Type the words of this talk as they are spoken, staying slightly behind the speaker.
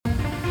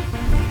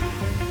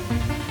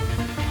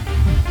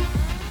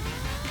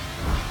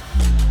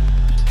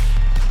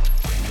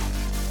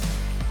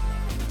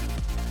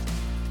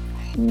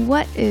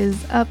What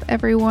is up,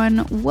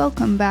 everyone?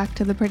 Welcome back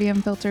to the Pretty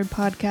Unfiltered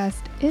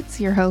podcast.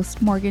 It's your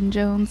host, Morgan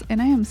Jones,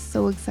 and I am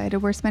so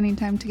excited we're spending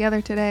time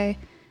together today.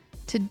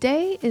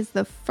 Today is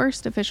the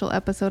first official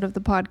episode of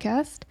the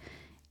podcast,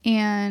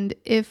 and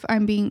if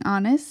I'm being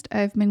honest,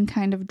 I've been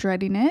kind of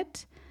dreading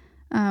it.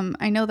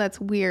 I know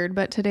that's weird,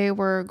 but today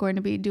we're going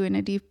to be doing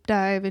a deep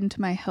dive into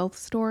my health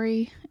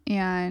story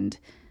and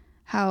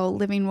how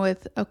living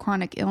with a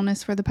chronic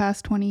illness for the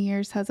past 20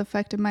 years has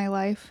affected my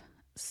life.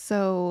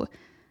 So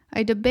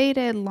I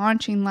debated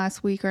launching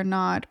last week or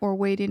not, or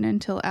waiting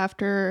until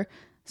after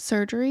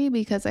surgery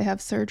because I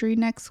have surgery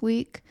next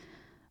week.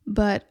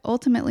 But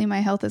ultimately,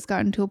 my health has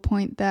gotten to a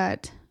point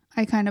that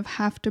I kind of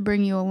have to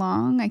bring you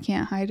along. I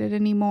can't hide it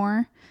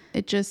anymore.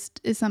 It just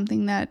is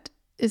something that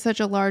is such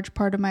a large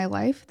part of my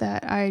life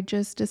that I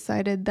just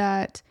decided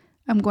that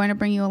I'm going to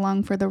bring you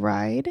along for the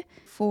ride.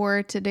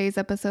 For today's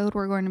episode,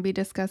 we're going to be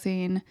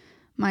discussing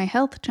my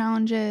health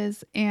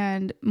challenges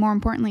and, more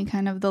importantly,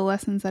 kind of the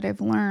lessons that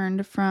I've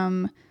learned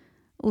from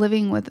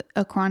living with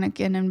a chronic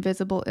and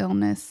invisible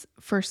illness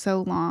for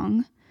so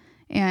long.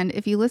 And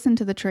if you listen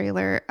to the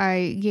trailer,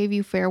 I gave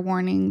you fair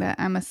warning that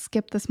I'm a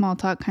skip the small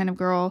talk kind of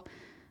girl.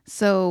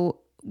 So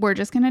we're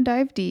just going to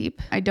dive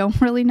deep. I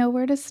don't really know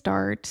where to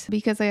start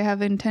because I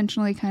have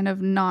intentionally kind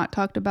of not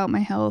talked about my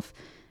health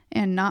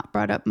and not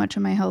brought up much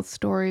of my health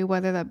story,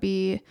 whether that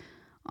be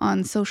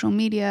on social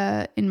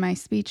media, in my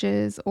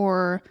speeches,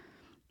 or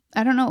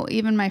I don't know,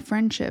 even my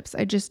friendships.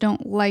 I just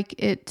don't like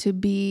it to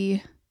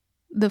be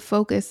the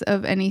focus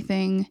of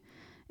anything.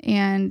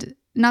 And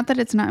not that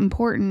it's not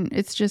important,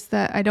 it's just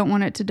that I don't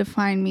want it to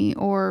define me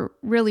or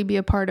really be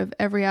a part of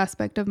every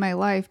aspect of my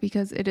life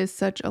because it is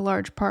such a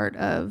large part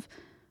of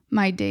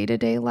my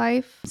day-to-day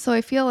life. So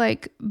I feel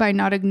like by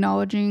not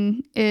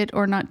acknowledging it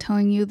or not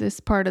telling you this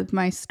part of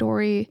my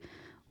story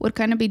would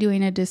kind of be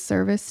doing a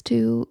disservice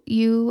to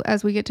you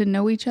as we get to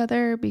know each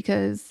other,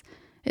 because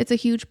it's a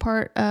huge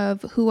part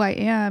of who I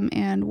am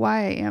and why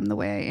I am the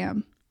way I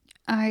am.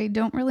 I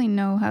don't really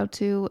know how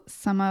to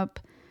sum up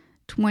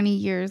 20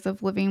 years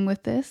of living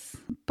with this,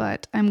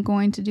 but I'm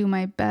going to do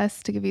my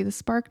best to give you the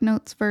Spark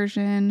Notes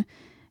version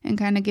and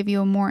kind of give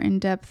you a more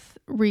in-depth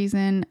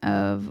reason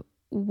of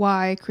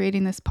why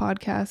creating this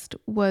podcast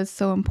was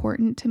so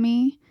important to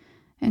me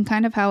and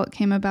kind of how it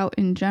came about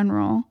in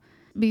general.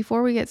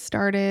 Before we get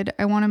started,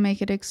 I want to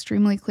make it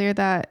extremely clear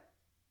that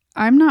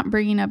I'm not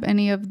bringing up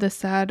any of the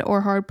sad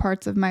or hard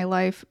parts of my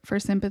life for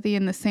sympathy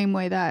in the same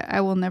way that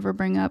I will never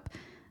bring up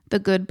the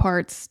good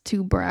parts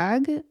to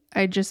brag.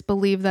 I just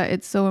believe that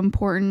it's so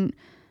important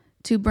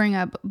to bring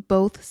up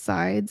both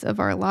sides of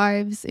our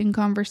lives in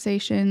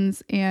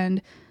conversations,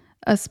 and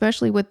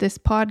especially with this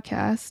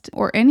podcast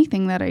or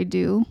anything that I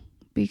do,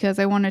 because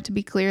I want it to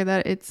be clear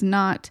that it's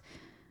not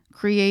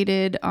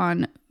created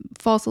on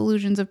false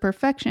illusions of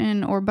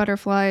perfection or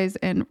butterflies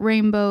and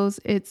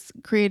rainbows. It's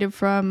created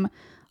from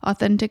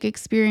authentic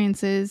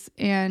experiences,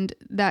 and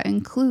that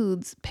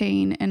includes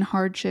pain and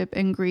hardship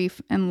and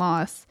grief and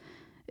loss.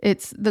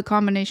 It's the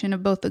combination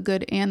of both the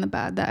good and the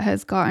bad that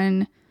has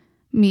gotten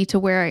me to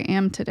where I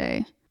am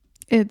today.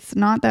 It's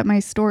not that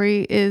my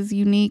story is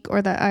unique or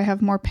that I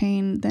have more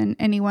pain than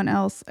anyone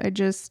else. I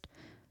just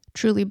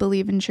truly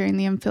believe in sharing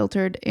the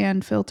unfiltered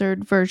and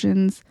filtered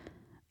versions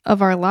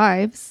of our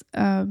lives,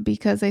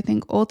 because I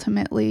think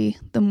ultimately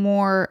the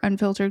more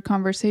unfiltered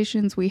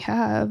conversations we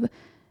have,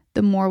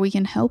 the more we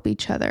can help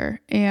each other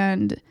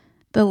and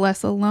the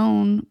less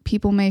alone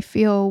people may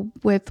feel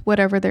with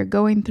whatever they're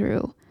going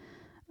through.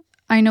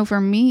 I know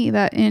for me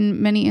that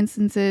in many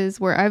instances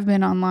where I've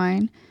been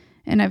online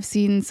and I've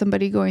seen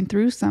somebody going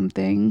through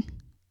something,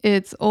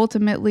 it's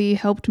ultimately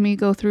helped me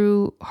go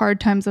through hard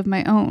times of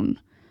my own.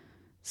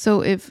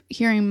 So if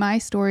hearing my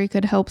story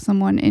could help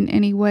someone in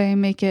any way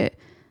make it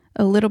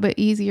a little bit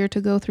easier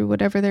to go through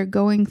whatever they're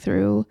going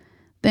through,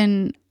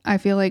 then I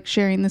feel like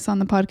sharing this on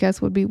the podcast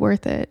would be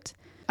worth it.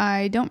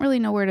 I don't really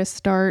know where to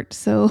start,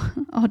 so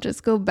I'll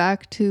just go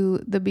back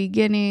to the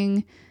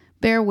beginning.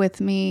 Bear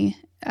with me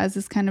as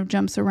this kind of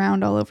jumps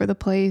around all over the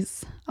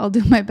place. I'll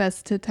do my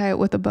best to tie it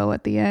with a bow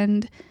at the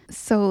end.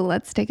 So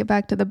let's take it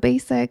back to the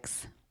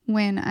basics.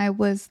 When I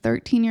was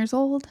 13 years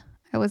old,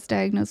 I was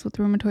diagnosed with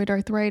rheumatoid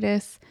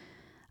arthritis.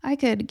 I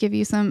could give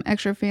you some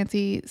extra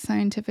fancy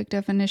scientific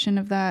definition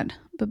of that,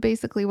 but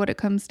basically what it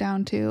comes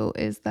down to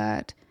is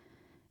that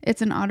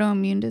it's an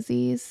autoimmune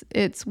disease.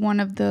 It's one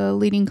of the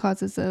leading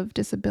causes of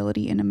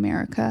disability in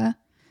America.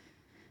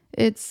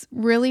 It's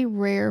really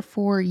rare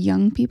for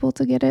young people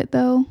to get it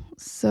though,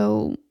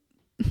 so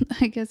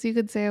I guess you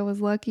could say I was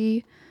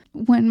lucky.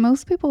 When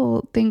most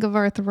people think of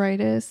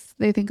arthritis,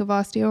 they think of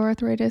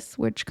osteoarthritis,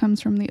 which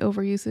comes from the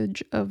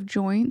overusage of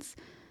joints.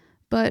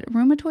 But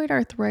rheumatoid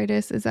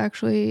arthritis is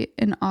actually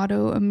an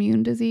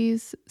autoimmune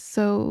disease,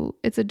 so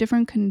it's a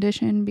different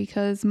condition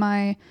because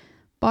my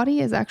body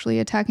is actually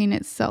attacking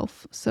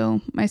itself. So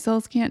my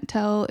cells can't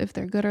tell if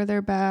they're good or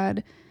they're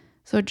bad.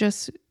 So it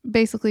just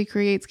basically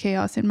creates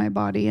chaos in my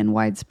body and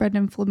widespread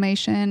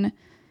inflammation.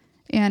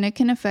 And it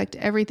can affect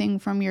everything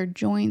from your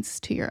joints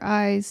to your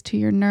eyes, to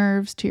your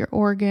nerves, to your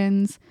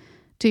organs,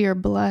 to your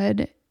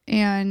blood.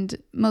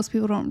 And most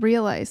people don't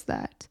realize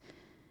that.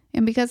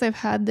 And because I've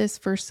had this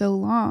for so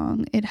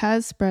long, it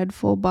has spread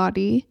full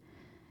body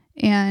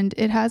and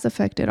it has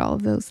affected all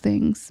of those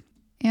things.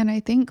 And I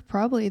think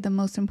probably the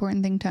most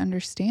important thing to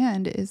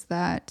understand is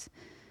that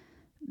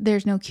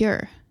there's no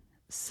cure.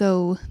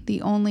 So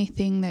the only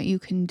thing that you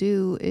can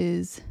do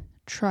is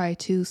try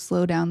to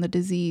slow down the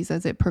disease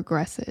as it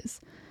progresses.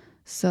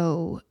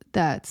 So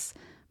that's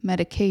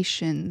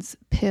medications,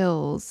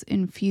 pills,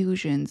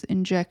 infusions,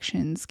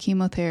 injections,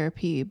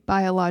 chemotherapy,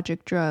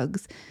 biologic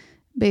drugs,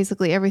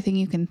 basically everything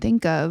you can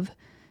think of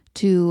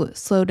to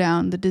slow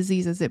down the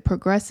disease as it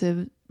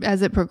progresses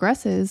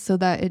so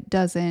that it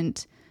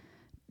doesn't,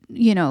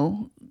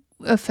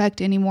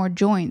 affect any more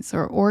joints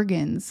or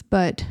organs,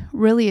 but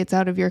really it's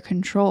out of your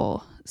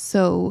control.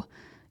 So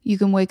you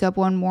can wake up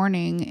one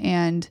morning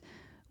and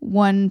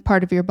one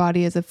part of your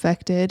body is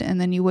affected, and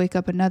then you wake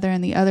up another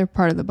and the other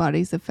part of the body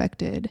is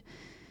affected.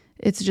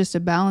 It's just a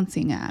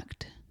balancing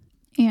act.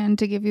 And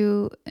to give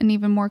you an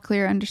even more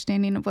clear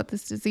understanding of what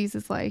this disease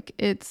is like,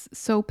 it's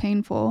so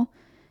painful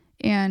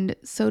and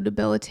so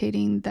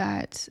debilitating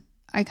that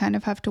I kind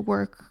of have to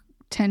work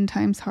 10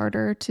 times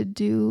harder to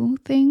do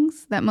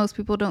things that most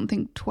people don't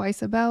think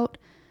twice about,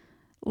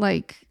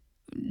 like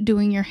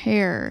doing your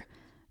hair,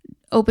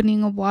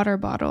 opening a water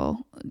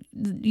bottle,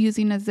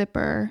 using a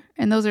zipper.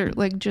 And those are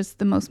like just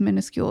the most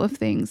minuscule of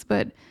things,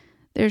 but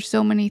there's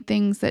so many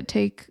things that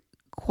take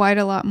quite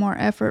a lot more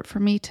effort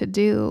for me to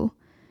do.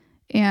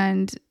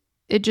 And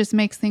it just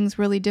makes things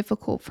really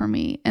difficult for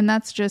me. And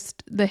that's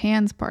just the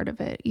hands part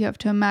of it. You have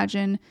to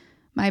imagine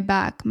my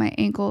back, my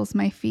ankles,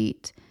 my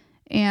feet.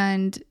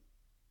 And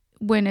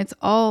when it's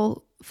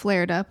all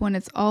flared up, when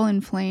it's all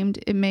inflamed,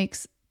 it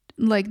makes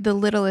like the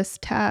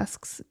littlest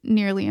tasks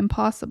nearly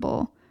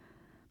impossible.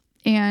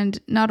 And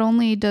not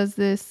only does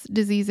this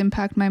disease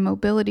impact my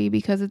mobility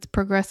because it's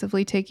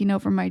progressively taking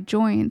over my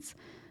joints,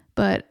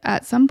 but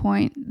at some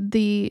point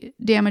the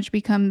damage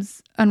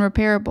becomes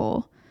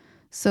unrepairable.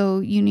 So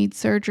you need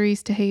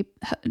surgeries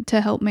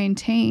to help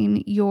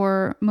maintain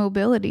your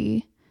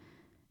mobility.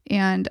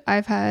 And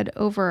I've had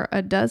over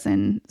a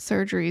dozen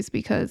surgeries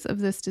because of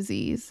this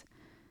disease.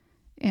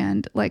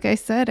 And like I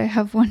said, I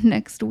have one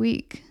next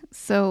week.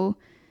 So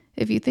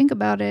if you think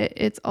about it,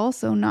 it's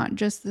also not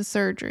just the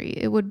surgery.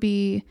 It would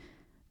be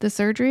the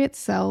surgery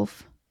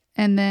itself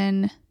and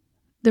then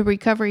the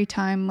recovery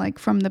time, like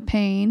from the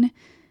pain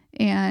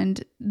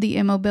and the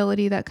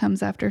immobility that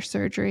comes after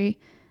surgery.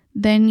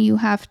 Then you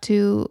have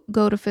to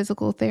go to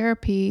physical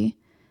therapy.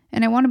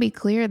 And I want to be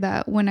clear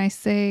that when I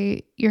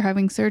say you're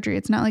having surgery,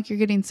 it's not like you're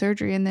getting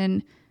surgery and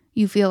then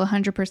you feel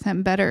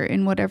 100% better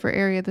in whatever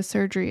area the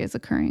surgery is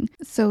occurring.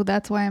 So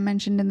that's why I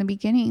mentioned in the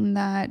beginning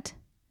that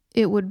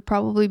it would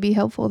probably be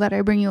helpful that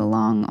I bring you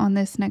along on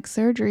this next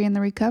surgery and the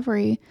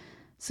recovery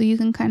so you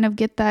can kind of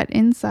get that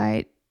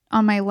insight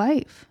on my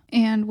life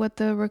and what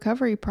the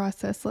recovery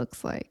process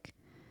looks like.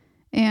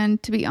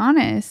 And to be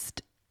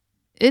honest,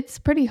 it's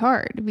pretty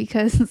hard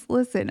because,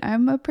 listen,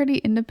 I'm a pretty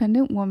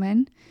independent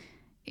woman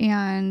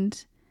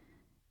and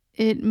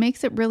it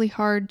makes it really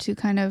hard to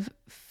kind of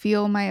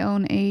feel my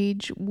own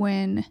age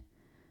when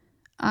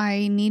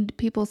I need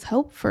people's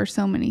help for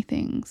so many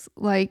things.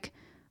 Like,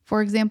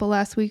 for example,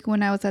 last week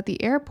when I was at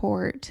the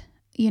airport,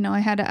 I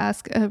had to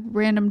ask a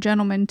random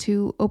gentleman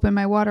to open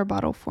my water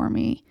bottle for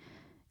me.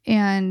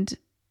 And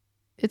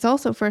it's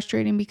also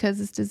frustrating because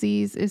this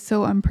disease is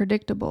so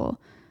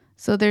unpredictable.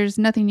 So there's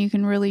nothing you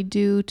can really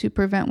do to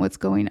prevent what's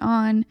going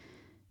on.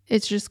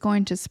 It's just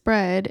going to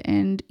spread,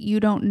 and you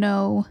don't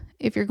know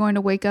if you're going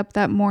to wake up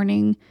that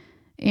morning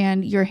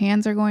and your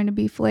hands are going to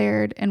be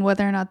flared, and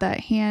whether or not that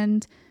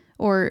hand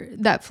or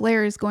that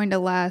flare is going to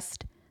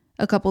last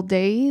a couple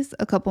days,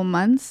 a couple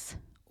months,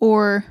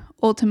 or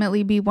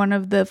ultimately be one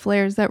of the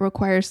flares that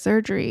requires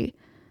surgery.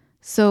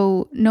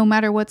 So no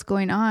matter what's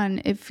going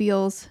on, it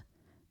feels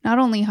not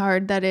only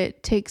hard that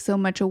it takes so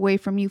much away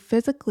from you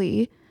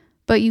physically,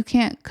 but you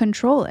can't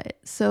control it.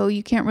 So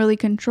you can't really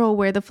control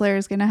where the flare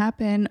is going to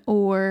happen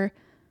or,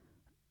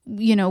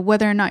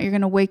 whether or not you're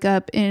going to wake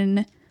up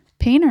in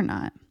pain or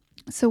not.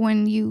 So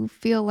when you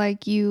feel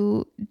like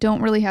you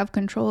don't really have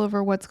control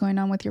over what's going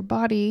on with your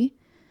body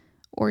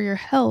or your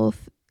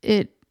health,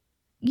 it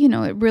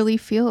really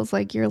feels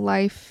like your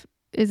life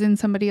is in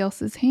somebody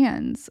else's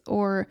hands.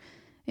 Or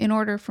in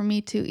order for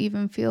me to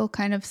even feel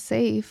kind of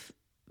safe,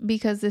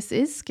 because this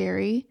is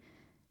scary,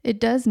 it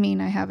does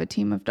mean I have a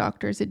team of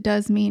doctors. It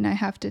does mean I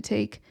have to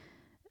take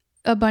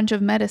a bunch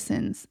of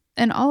medicines,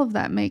 and all of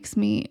that makes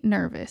me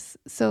nervous.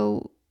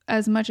 So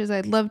as much as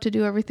I'd love to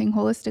do everything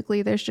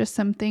holistically, there's just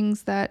some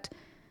things that,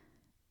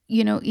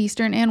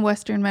 Eastern and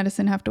Western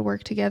medicine have to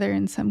work together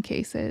in some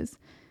cases.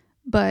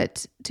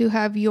 But to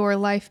have your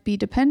life be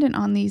dependent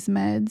on these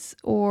meds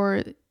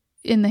or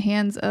in the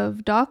hands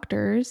of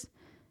doctors,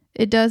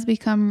 it does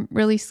become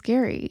really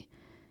scary.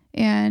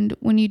 And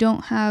when you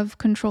don't have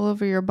control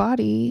over your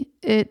body,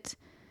 it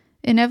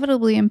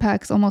inevitably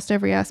impacts almost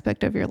every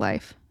aspect of your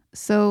life.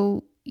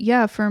 So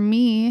yeah, for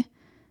me,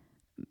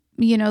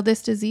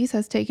 this disease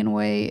has taken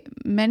away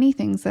many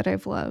things that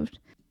I've loved.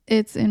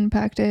 It's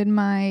impacted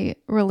my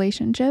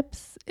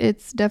relationships.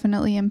 It's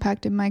definitely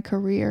impacted my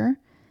career.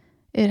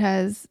 It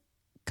has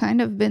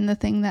kind of been the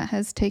thing that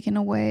has taken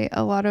away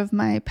a lot of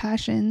my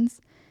passions.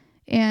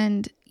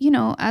 And,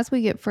 as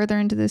we get further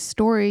into this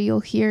story, you'll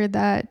hear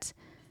that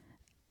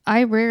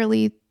I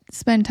rarely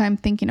spend time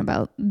thinking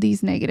about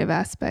these negative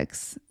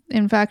aspects.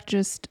 In fact,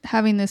 just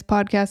having this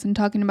podcast and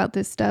talking about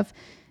this stuff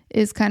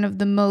is kind of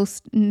the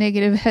most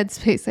negative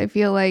headspace I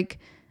feel like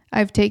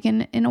I've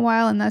taken in a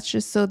while. And that's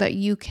just so that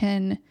you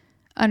can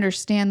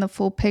understand the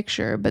full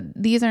picture. But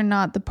these are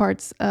not the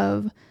parts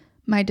of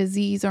my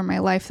disease or my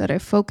life that I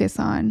focus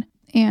on.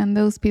 And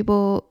those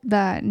people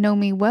that know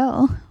me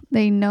well,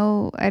 they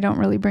know I don't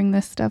really bring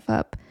this stuff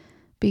up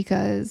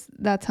because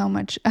that's how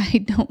much I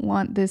don't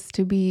want this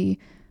to be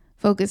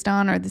focused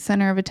on or the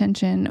center of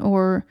attention,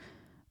 or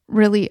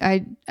really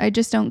I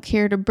just don't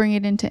care to bring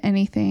it into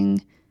any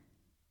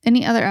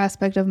other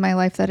aspect of my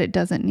life that it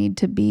doesn't need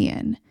to be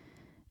in.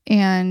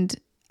 And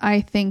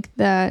I think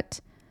that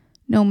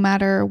no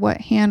matter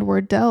what hand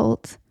we're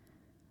dealt,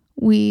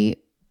 we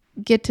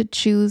get to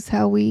choose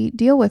how we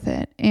deal with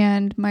it.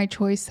 And my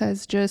choice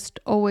has just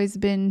always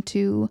been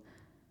to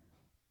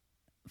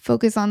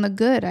focus on the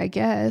good, I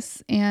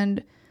guess,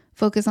 and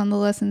focus on the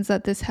lessons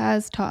that this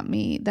has taught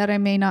me that I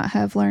may not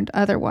have learned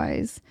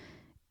otherwise.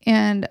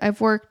 And I've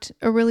worked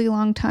a really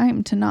long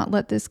time to not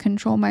let this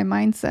control my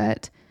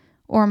mindset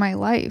or my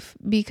life,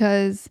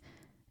 because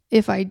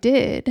if I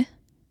did,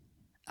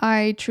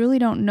 I truly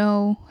don't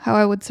know how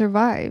I would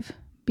survive,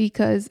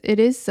 because it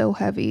is so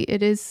heavy,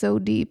 it is so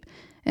deep,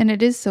 and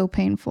it is so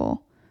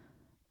painful.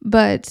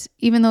 But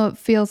even though it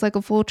feels like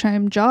a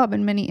full-time job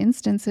in many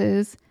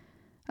instances,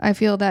 I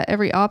feel that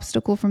every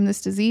obstacle from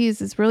this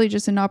disease is really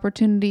just an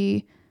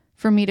opportunity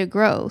for me to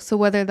grow. So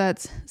whether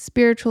that's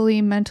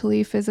spiritually,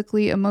 mentally,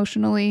 physically,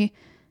 emotionally,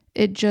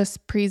 it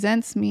just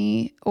presents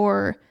me,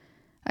 or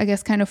I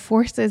guess kind of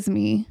forces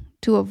me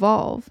to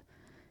evolve.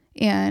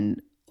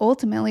 And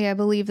ultimately, I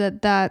believe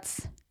that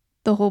that's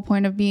the whole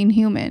point of being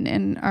human,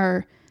 and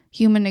our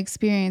human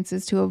experience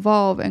is to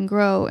evolve and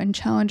grow and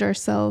challenge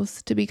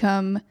ourselves to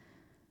become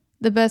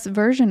the best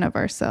version of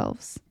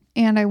ourselves.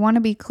 And I want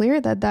to be clear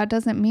that that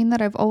doesn't mean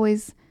that I've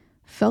always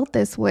felt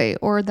this way,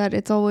 or that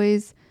it's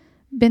always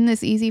been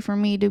this easy for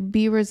me to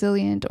be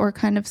resilient or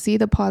kind of see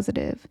the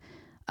positive.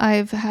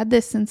 I've had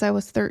this since I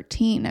was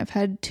 13. I've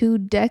had 2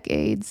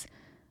 decades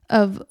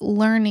of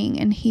learning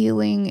and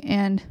healing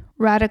and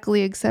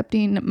radically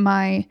accepting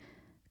my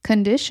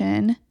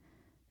condition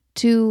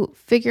to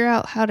figure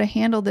out how to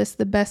handle this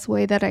the best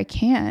way that I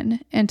can,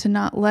 and to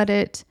not let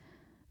it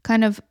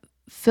kind of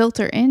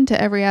filter into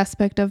every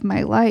aspect of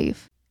my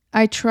life.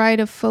 I try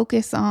to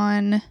focus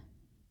on,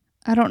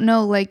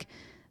 like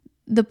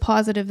the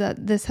positive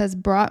that this has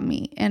brought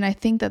me. And I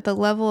think that the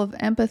level of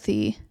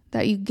empathy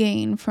that you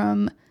gain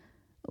from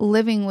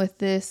living with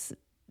this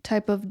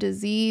type of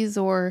disease,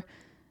 or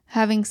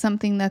having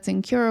something that's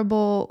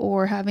incurable,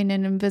 or having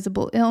an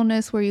invisible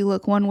illness where you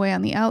look one way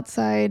on the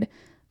outside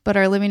but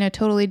are living a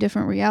totally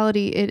different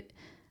reality, it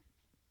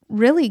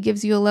really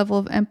gives you a level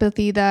of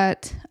empathy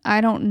that I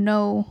don't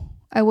know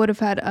I would have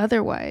had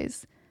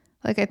otherwise.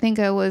 Like, I think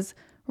I was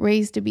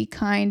raised to be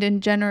kind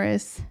and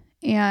generous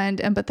and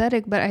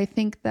empathetic, but I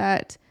think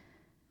that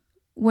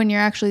when you're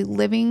actually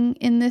living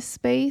in this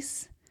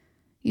space,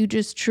 you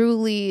just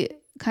truly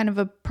kind of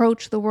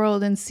approach the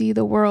world and see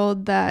the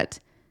world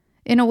that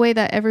in a way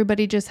that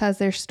everybody just has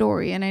their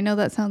story. And I know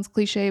that sounds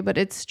cliche, but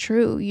it's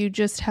true. You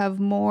just have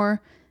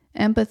more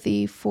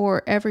empathy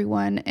for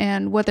everyone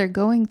and what they're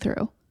going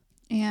through.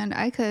 And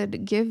I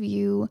could give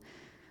you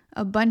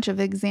a bunch of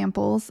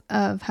examples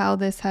of how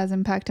this has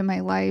impacted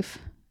my life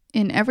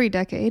in every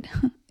decade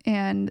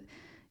and,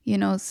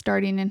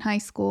 starting in high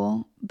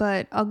school.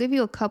 But I'll give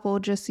you a couple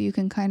just so you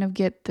can kind of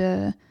get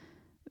the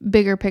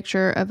bigger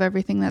picture of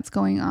everything that's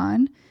going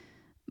on.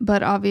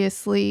 But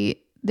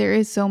obviously, there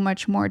is so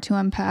much more to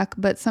unpack.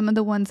 But some of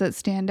the ones that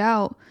stand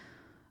out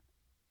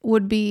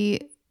would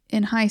be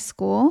in high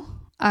school.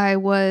 I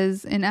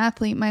was an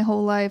athlete my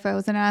whole life. I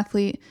was an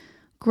athlete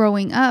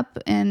growing up.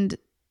 And,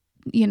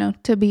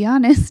 to be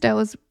honest, I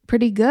was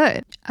pretty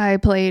good. I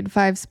played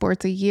 5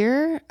 sports a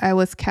year. I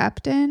was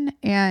captain,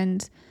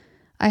 and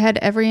I had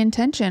every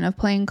intention of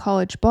playing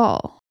college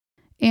ball.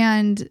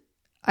 And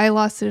I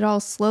lost it all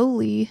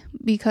slowly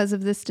because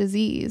of this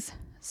disease.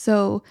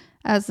 So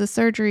as the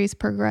surgeries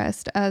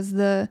progressed, as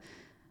the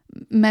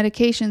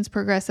medications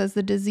progressed, as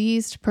the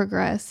disease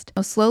progressed,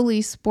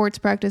 slowly sports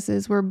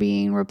practices were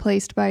being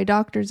replaced by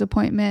doctor's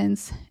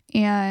appointments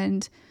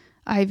and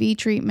IV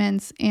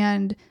treatments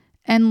and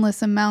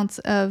endless amounts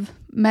of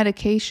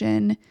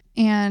medication.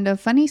 And a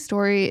funny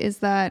story is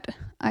that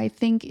I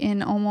think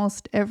in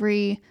almost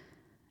every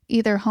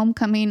either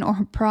homecoming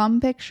or prom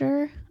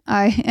picture,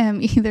 I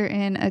am either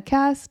in a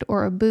cast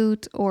or a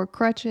boot or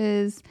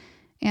crutches.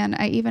 And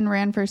I even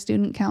ran for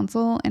student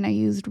council, and I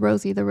used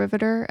Rosie the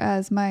Riveter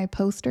as my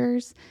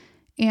posters.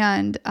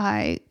 And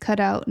I cut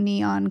out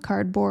neon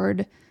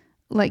cardboard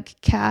like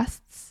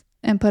casts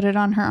and put it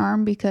on her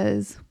arm,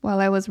 because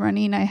while I was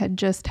running, I had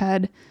just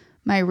had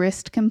my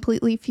wrist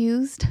completely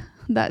fused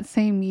that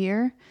same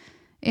year.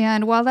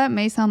 And while that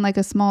may sound like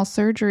a small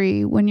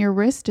surgery, when your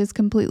wrist is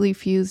completely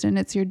fused and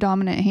it's your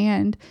dominant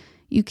hand,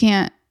 you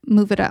can't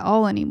move it at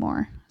all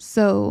anymore.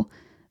 So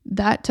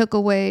that took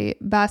away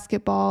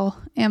basketball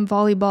and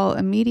volleyball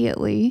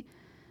immediately.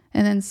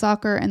 And then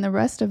soccer and the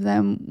rest of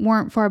them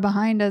weren't far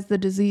behind as the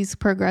disease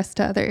progressed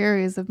to other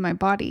areas of my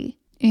body.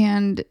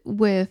 And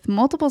with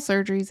multiple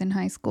surgeries in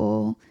high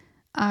school,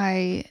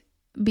 I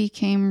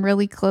became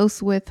really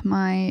close with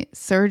my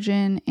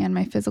surgeon and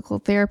my physical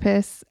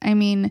therapist. I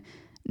mean,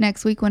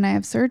 next week when I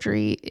have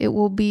surgery, it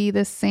will be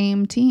the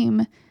same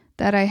team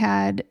that I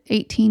had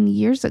 18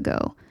 years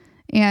ago.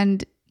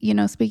 And,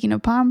 speaking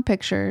of prom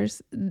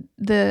pictures,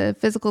 the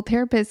physical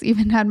therapist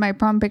even had my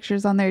prom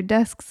pictures on their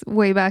desks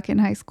way back in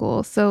high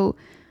school. So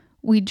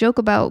we joke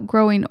about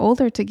growing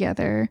older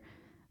together,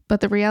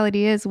 but the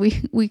reality is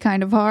we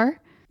kind of are.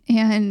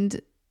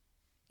 And,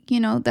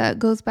 that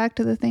goes back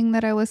to the thing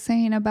that I was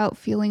saying about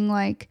feeling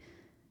like,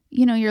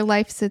 your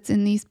life sits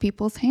in these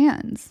people's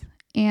hands.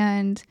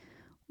 And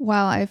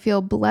while I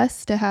feel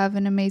blessed to have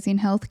an amazing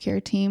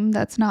healthcare team,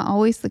 that's not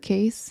always the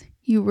case.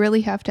 You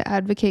really have to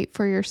advocate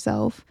for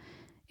yourself.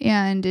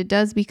 And it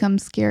does become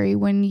scary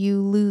when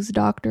you lose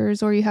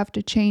doctors or you have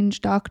to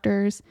change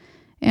doctors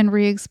and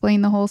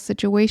re-explain the whole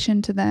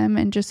situation to them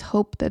and just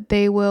hope that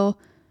they will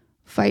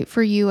fight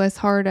for you as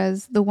hard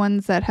as the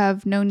ones that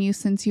have known you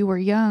since you were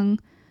young.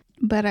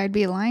 But I'd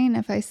be lying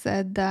if I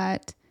said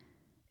that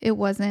it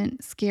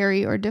wasn't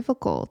scary or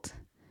difficult.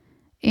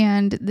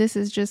 And this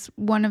is just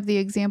one of the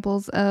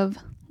examples of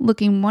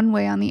looking one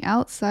way on the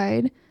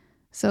outside.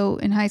 So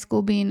in high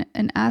school, being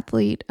an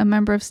athlete, a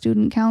member of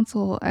student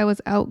council, I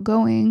was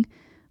outgoing.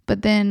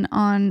 But then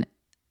on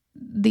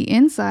the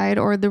inside,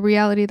 or the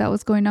reality that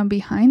was going on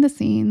behind the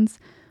scenes,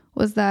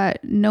 was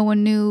that no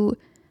one knew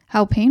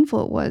how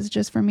painful it was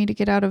just for me to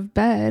get out of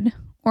bed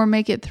or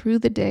make it through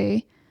the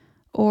day,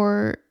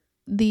 or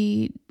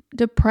the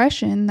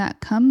depression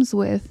that comes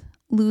with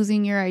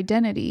losing your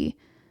identity,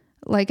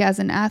 like as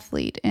an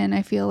athlete. And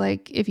I feel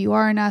like if you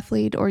are an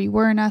athlete or you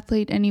were an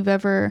athlete and you've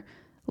ever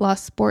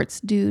lost sports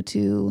due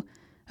to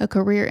a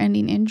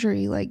career-ending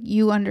injury, like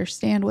you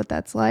understand what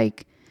that's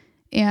like.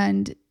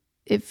 And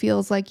it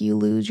feels like you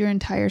lose your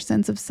entire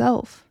sense of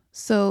self.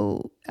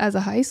 So as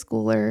a high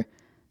schooler,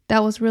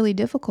 that was really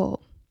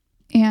difficult.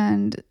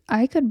 And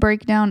I could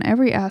break down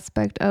every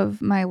aspect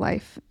of my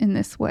life in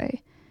this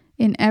way.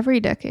 In every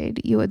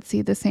decade, you would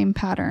see the same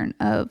pattern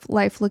of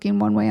life looking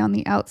one way on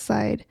the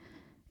outside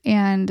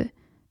and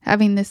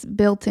having this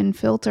built-in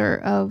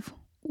filter of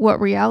what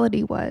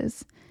reality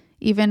was.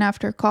 Even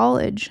after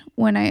college,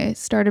 when I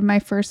started my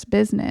first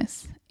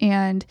business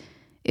and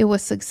it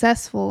was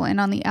successful, and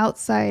on the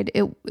outside,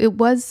 it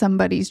was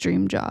somebody's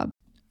dream job.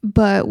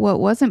 But what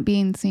wasn't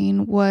being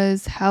seen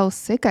was how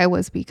sick I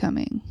was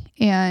becoming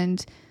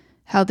and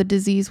how the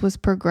disease was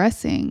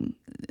progressing.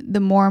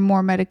 The more and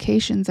more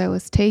medications I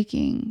was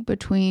taking,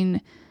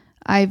 between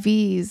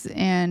IVs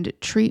and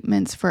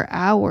treatments for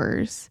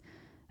hours,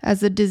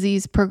 as the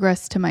disease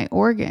progressed to my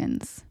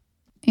organs.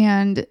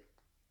 And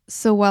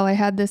so while I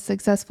had this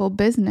successful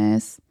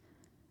business,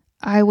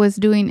 I was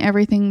doing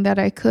everything that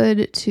I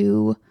could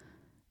to,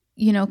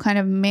 kind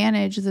of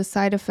manage the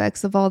side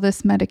effects of all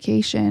this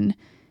medication.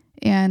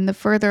 And the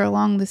further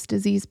along this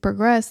disease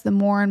progressed, the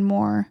more and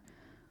more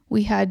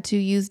we had to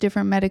use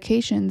different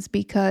medications,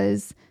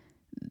 because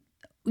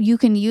you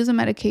can use a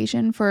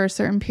medication for a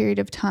certain period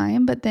of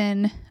time, but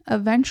then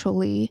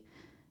eventually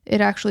it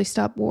actually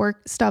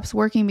stops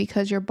working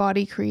because your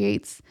body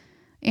creates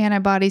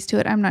antibodies to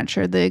it. I'm not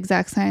sure the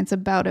exact science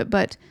about it,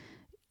 but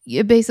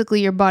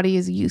basically your body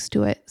is used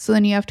to it. So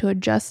then you have to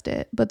adjust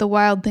it. But the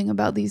wild thing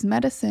about these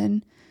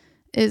medicine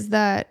is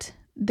that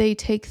they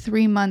take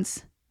 3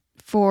 months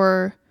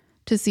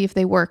to see if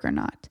they work or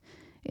not.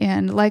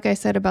 And like I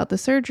said about the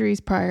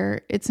surgeries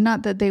prior, it's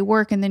not that they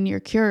work and then you're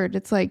cured.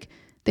 It's like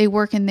they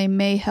work and they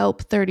may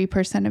help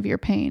 30% of your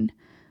pain,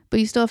 but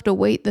you still have to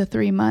wait the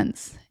 3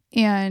 months.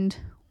 And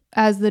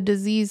as the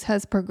disease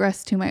has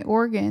progressed to my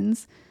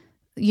organs,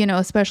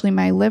 especially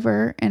my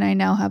liver, and I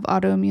now have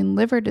autoimmune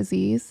liver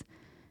disease,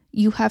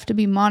 you have to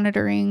be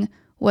monitoring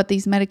what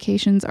these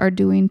medications are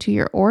doing to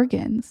your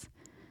organs.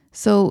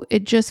 So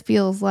it just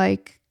feels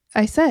like,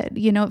 I said,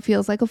 it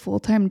feels like a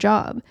full-time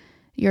job.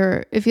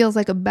 It feels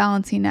like a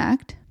balancing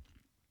act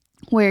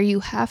where you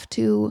have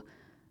to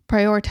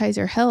prioritize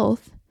your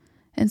health.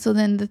 And so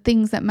then the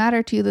things that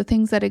matter to you, the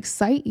things that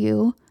excite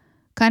you,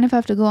 kind of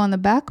have to go on the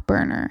back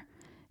burner.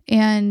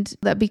 And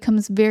that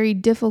becomes very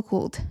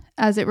difficult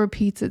as it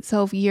repeats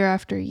itself year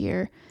after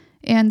year.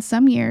 And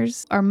some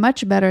years are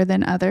much better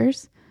than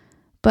others,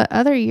 but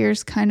other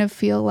years kind of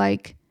feel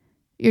like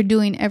you're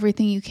doing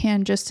everything you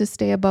can just to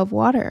stay above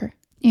water.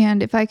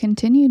 And if I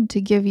continued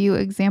to give you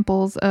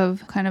examples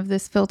of kind of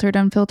this filtered,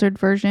 unfiltered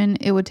version,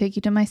 it would take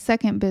you to my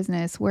second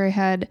business, where I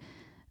had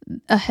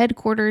a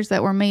headquarters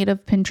that were made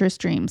of Pinterest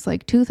dreams,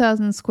 like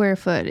 2,000 square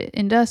foot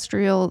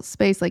industrial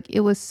space. Like, it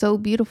was so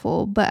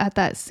beautiful. But at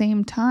that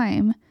same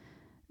time,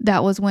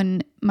 that was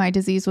when my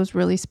disease was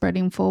really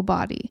spreading full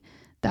body.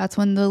 That's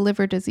when the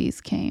liver disease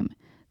came.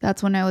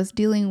 That's when I was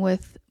dealing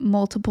with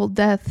multiple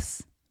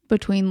deaths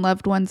between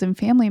loved ones and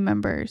family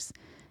members.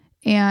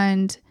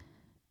 And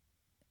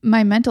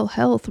my mental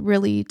health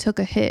really took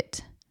a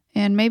hit.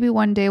 And maybe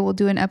one day we'll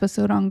do an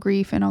episode on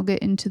grief and I'll get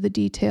into the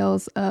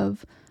details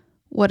of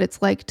what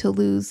it's like to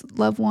lose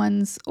loved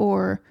ones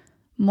or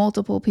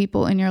multiple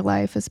people in your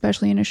life,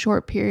 especially in a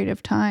short period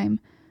of time.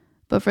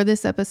 But for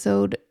this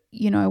episode,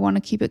 I want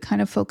to keep it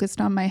kind of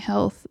focused on my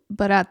health.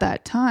 But at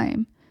that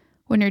time,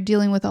 when you're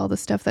dealing with all the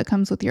stuff that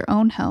comes with your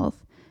own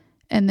health,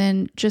 and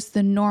then just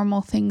the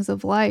normal things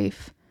of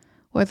life,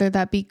 whether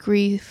that be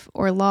grief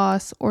or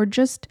loss or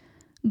just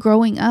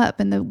growing up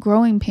and the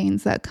growing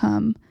pains that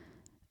come,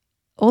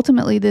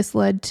 ultimately this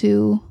led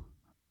to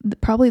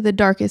probably the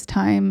darkest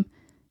time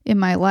in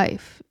my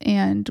life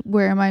and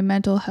where my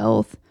mental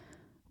health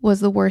was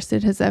the worst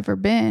it has ever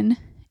been.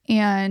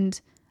 And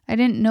I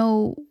didn't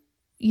know,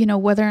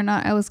 whether or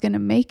not I was going to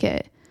make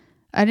it.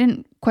 I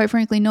didn't quite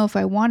frankly know if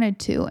I wanted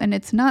to. And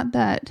it's not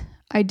that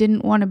I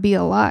didn't want to be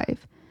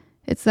alive.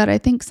 It's that I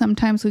think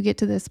sometimes we get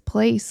to this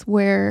place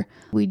where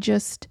we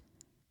just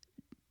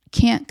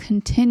can't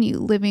continue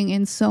living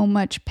in so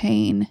much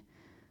pain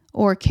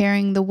or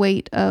carrying the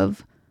weight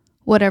of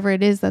whatever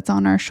it is that's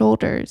on our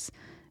shoulders.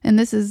 And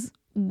this is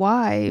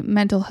why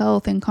mental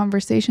health and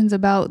conversations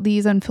about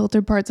these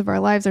unfiltered parts of our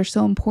lives are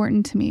so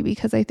important to me,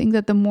 because I think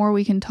that the more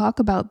we can talk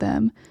about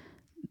them,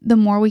 the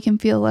more we can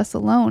feel less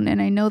alone.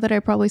 And I know that I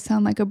probably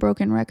sound like a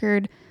broken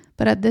record,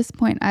 but at this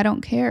point, I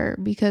don't care,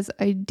 because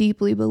I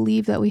deeply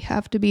believe that we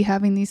have to be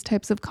having these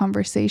types of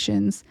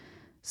conversations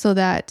so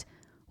that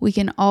we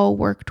can all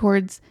work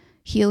towards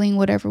healing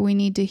whatever we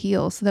need to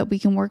heal, so that we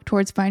can work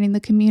towards finding the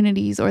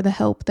communities or the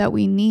help that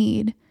we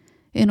need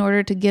in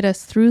order to get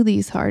us through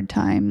these hard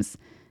times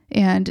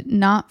and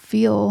not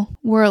feel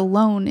we're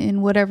alone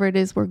in whatever it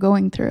is we're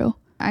going through.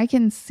 I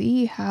can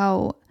see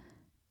how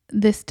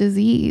this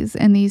disease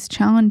and these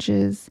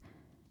challenges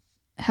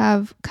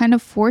have kind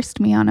of forced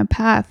me on a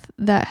path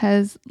that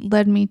has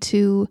led me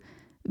to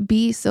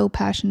be so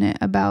passionate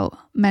about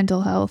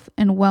mental health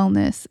and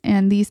wellness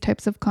and these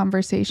types of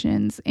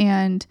conversations.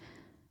 And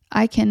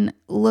I can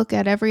look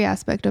at every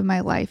aspect of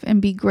my life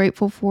and be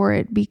grateful for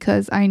it,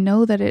 because I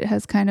know that it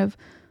has kind of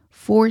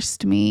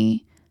forced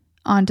me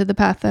onto the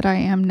path that I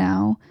am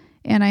now.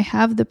 And I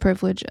have the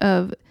privilege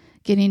of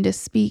getting to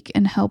speak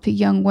and help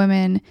young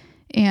women.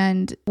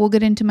 And we'll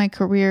get into my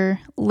career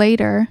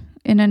later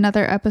in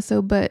another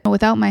episode, but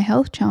without my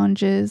health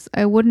challenges,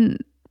 I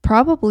wouldn't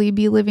probably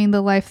be living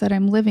the life that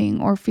I'm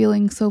living or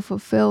feeling so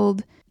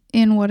fulfilled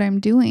in what I'm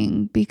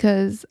doing,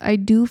 because I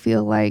do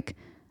feel like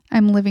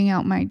I'm living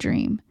out my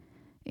dream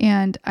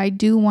and I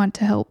do want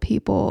to help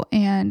people.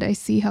 And I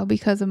see how,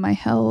 because of my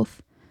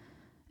health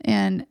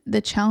and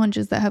the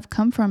challenges that have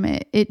come from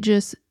it, it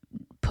just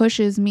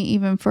pushes me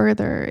even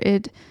further.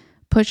 It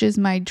pushes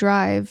my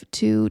drive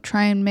to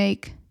try and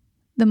make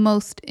the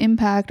most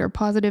impact or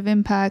positive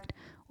impact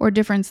or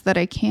difference that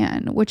I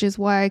can, which is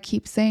why I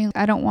keep saying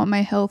I don't want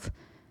my health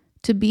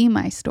to be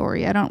my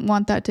story. I don't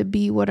want that to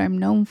be what I'm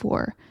known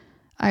for.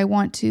 I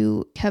want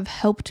to have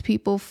helped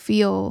people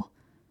feel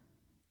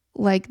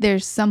like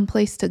there's some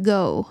place to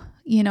go,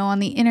 on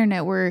the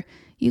internet where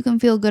you can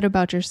feel good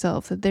about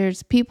yourself, that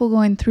there's people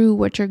going through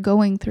what you're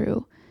going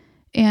through.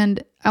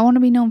 And I want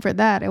to be known for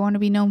that. I want to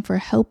be known for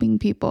helping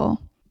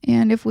people.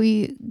 And if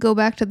we go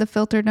back to the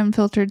filtered,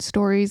 unfiltered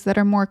stories that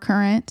are more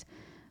current,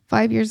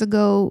 5 years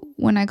ago,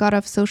 when I got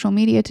off social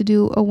media to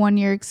do a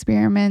 1-year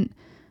experiment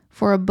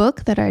for a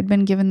book that I'd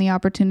been given the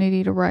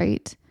opportunity to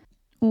write,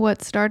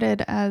 what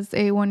started as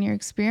a 1-year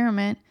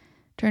experiment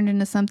turned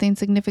into something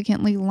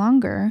significantly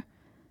longer,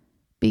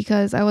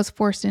 because I was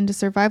forced into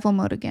survival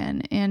mode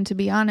again. And to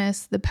be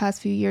honest, the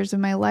past few years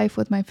of my life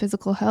with my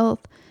physical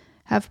health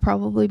have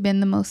probably been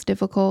the most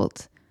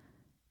difficult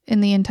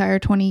in the entire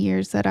 20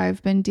 years that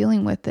I've been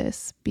dealing with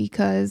this,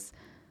 because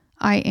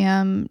I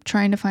am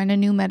trying to find a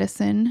new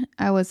medicine.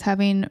 I was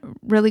having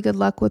really good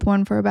luck with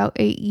one for about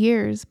 8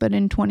 years, but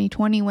in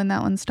 2020, when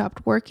that one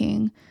stopped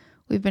working,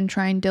 we've been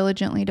trying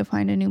diligently to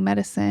find a new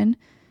medicine,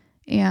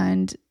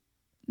 and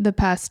the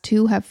past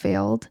 2 have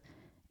failed.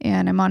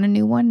 And I'm on a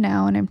new one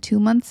now, and I'm 2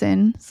 months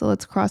in. So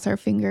let's cross our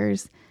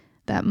fingers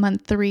that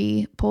month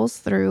 3 pulls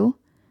through.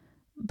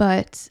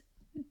 But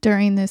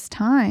during this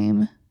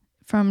time,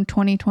 from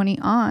 2020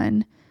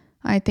 on,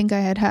 I think I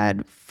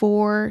had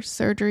 4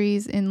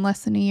 surgeries in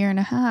less than a year and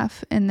a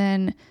half, and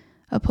then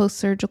a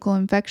post-surgical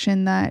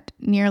infection that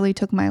nearly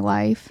took my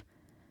life.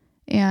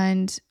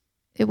 And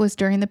it was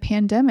during the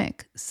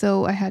pandemic.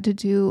 So I had to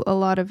do a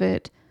lot of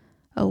it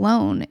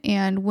alone.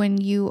 And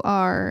when you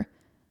are,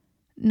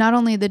 not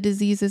only the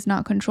disease is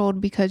not controlled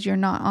because you're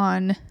not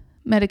on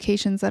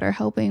medications that are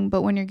helping,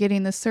 but when you're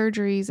getting the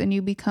surgeries and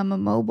you become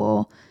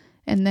immobile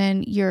and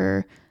then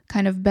you're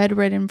kind of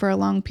bedridden for a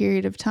long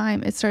period of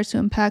time, it starts to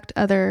impact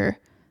other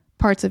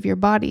parts of your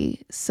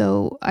body.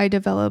 So I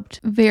developed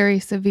very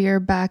severe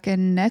back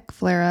and neck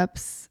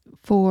flare-ups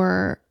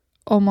for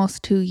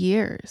almost 2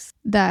 years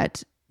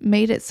that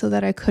made it so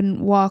that I couldn't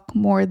walk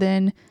more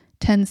than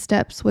 10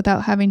 steps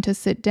without having to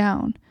sit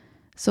down.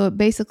 So it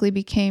basically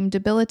became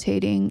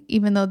debilitating,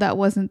 even though that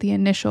wasn't the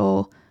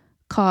initial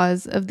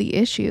cause of the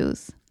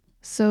issues.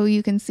 So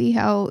you can see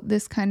how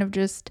this kind of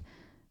just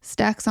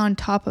stacks on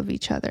top of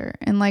each other.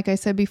 And like I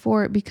said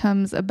before, it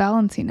becomes a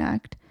balancing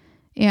act.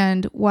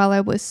 And while I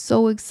was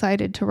so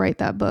excited to write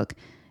that book,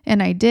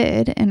 and I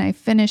did, and I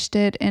finished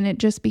it, and it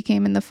just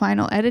became in the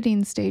final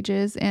editing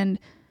stages, and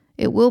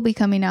it will be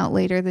coming out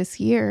later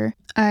this year,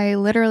 I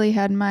literally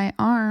had my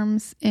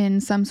arms in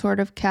some sort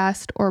of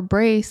cast or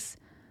brace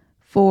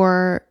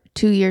for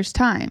 2 years'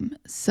 time.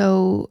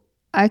 So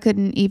I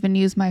couldn't even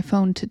use my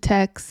phone to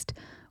text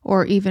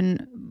or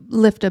even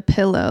lift a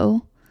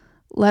pillow,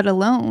 let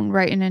alone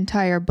write an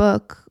entire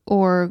book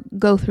or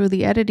go through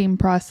the editing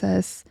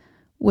process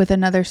with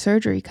another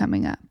surgery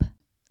coming up.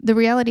 The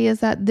reality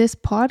is that this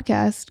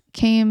podcast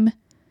came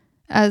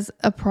as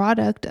a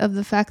product of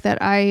the fact that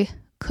I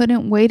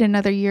couldn't wait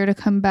another year to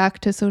come back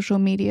to social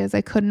media, as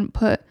I couldn't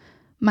put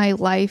my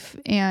life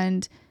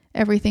and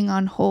everything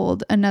on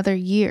hold another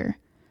year.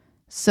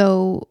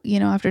 So,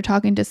 after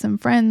talking to some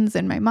friends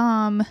and my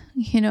mom,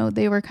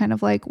 they were kind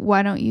of like,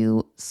 why don't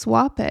you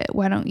swap it?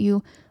 Why don't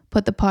you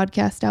put the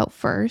podcast out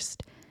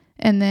first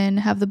and then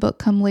have the book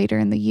come later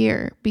in the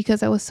year?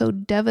 Because I was so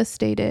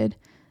devastated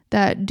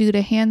that due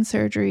to hand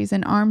surgeries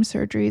and arm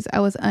surgeries, I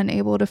was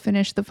unable to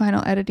finish the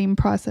final editing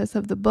process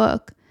of the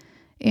book.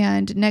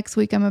 And next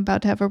week, I'm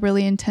about to have a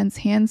really intense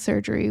hand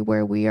surgery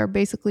where we are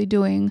basically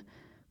doing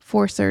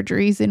 4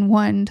 surgeries in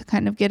one to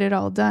kind of get it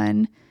all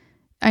done.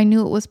 I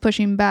knew it was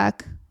pushing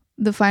back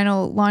the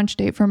final launch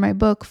date for my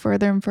book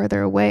further and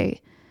further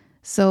away.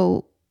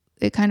 So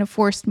it kind of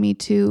forced me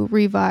to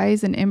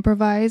revise and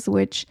improvise,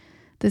 which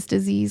this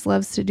disease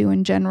loves to do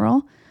in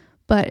general.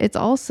 But it's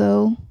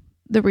also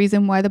the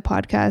reason why the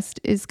podcast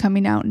is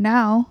coming out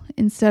now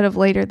instead of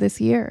later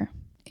this year.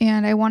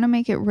 And I want to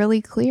make it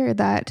really clear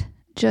that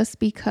just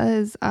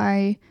because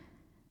I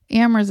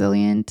am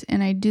resilient,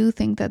 and I do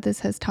think that this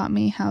has taught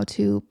me how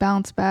to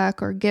bounce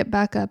back or get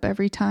back up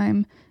every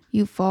time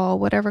you fall,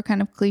 whatever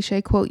kind of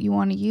cliche quote you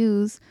want to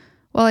use,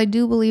 while I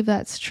do believe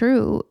that's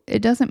true,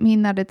 it doesn't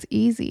mean that it's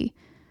easy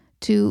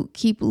to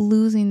keep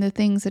losing the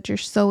things that you're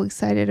so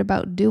excited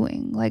about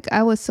doing. Like,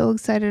 I was so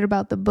excited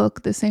about the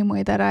book the same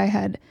way that I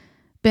had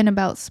been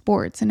about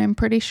sports, and I'm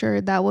pretty sure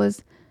that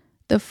was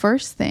the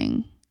first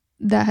thing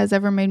that has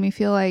ever made me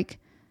feel like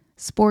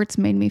sports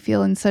made me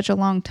feel in such a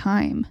long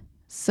time.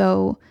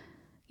 So,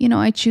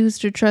 I choose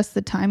to trust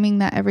the timing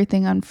that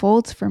everything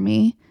unfolds for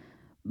me,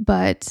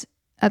 but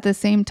at the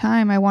same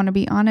time, I want to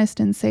be honest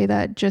and say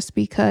that just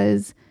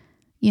because,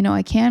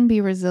 I can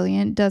be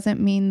resilient doesn't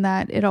mean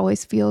that it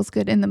always feels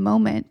good in the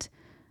moment.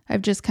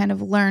 I've just kind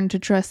of learned to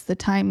trust the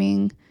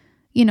timing,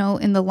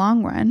 in the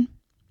long run.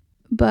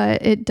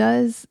 But it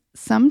does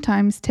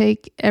sometimes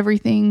take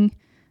everything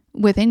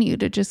within you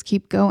to just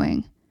keep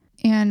going.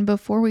 And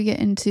before we get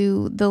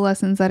into the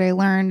lessons that I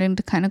learned and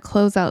to kind of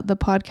close out the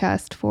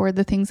podcast for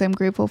the things I'm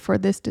grateful for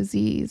this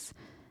disease,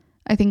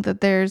 I think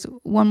that there's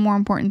one more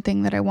important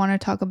thing that I want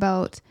to talk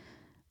about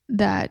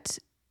that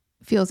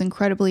feels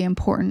incredibly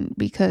important,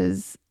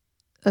 because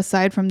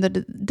aside from the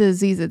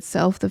disease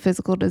itself, the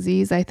physical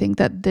disease, I think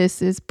that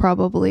this is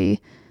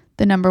probably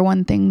the number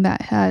one thing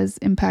that has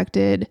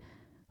impacted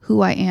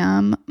who I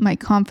am, my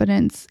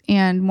confidence,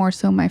 and more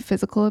so my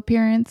physical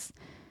appearance.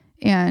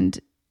 And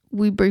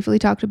we briefly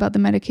talked about the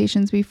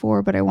medications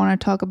before, but I want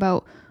to talk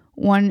about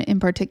one in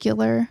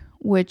particular,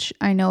 which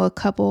I know a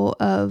couple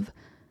of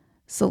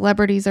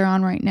celebrities are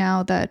on right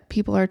now that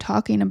people are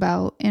talking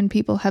about, and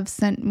people have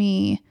sent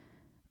me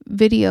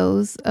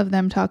videos of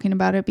them talking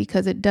about it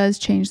because it does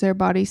change their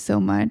body so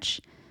much.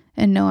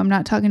 And no, I'm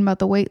not talking about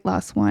the weight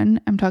loss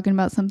one. I'm talking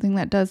about something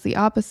that does the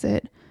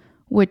opposite,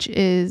 which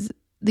is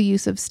the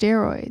use of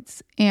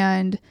steroids.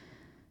 And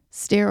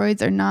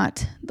steroids are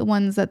not the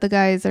ones that the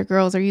guys or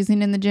girls are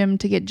using in the gym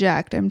to get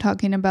jacked. I'm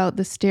talking about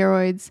the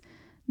steroids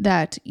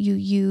that you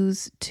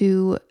use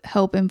to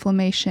help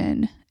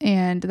inflammation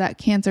and that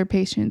cancer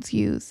patients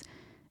use.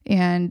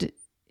 And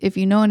if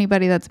you know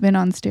anybody that's been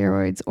on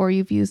steroids or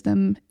you've used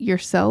them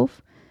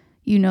yourself,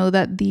 you know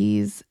that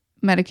these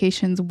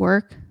medications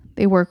work.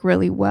 They work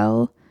really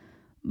well.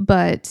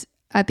 But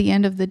at the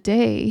end of the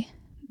day,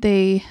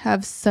 they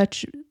have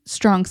such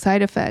strong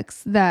side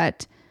effects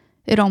that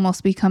it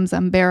almost becomes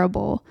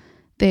unbearable.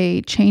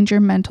 They change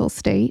your mental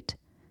state.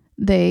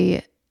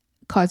 They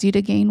cause you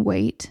to gain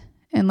weight.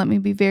 And let me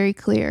be very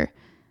clear.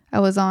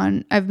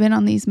 I've been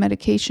on these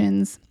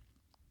medications,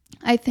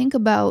 I think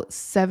about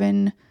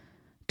 7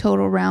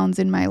 total rounds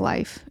in my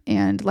life.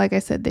 And like I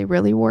said, they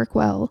really work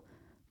well.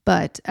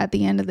 But at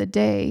the end of the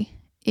day,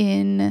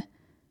 in,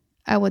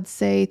 I would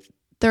say,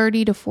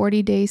 30 to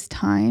 40 days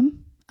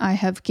time, I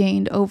have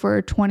gained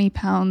over 20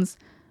 pounds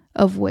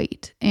of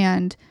weight.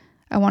 And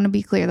I want to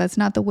be clear, that's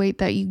not the weight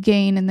that you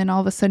gain and then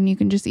all of a sudden you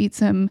can just eat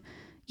some,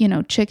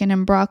 chicken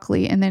and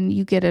broccoli and then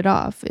you get it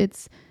off.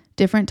 It's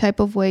different type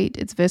of weight.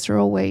 It's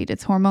visceral weight.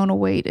 It's hormonal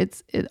weight.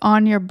 It's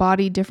on your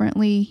body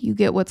differently. You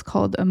get what's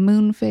called a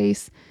moon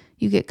face.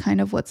 You get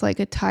kind of what's like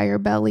a tire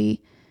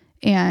belly.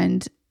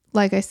 And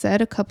like I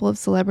said, a couple of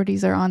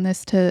celebrities are on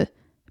this to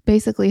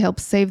basically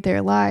helps save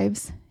their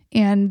lives,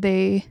 and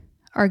they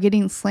are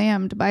getting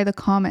slammed by the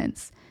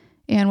comments.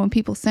 And when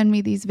people send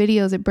me these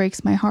videos, it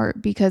breaks my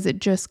heart, because it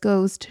just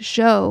goes to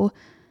show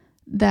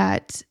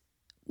that,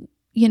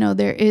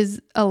 there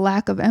is a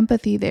lack of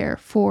empathy there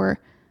for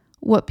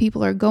what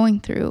people are going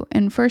through.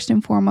 And first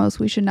and foremost,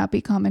 we should not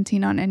be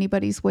commenting on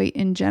anybody's weight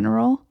in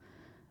general.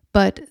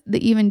 But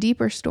the even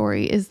deeper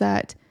story is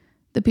that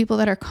the people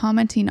that are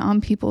commenting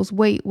on people's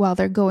weight while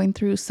they're going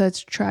through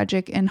such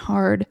tragic and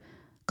hard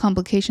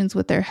complications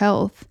with their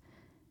health,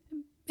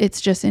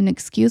 it's just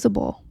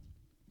inexcusable.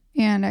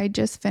 And I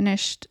just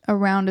finished a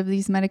round of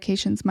these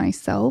medications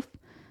myself.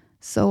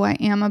 So I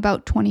am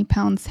about 20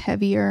 pounds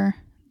heavier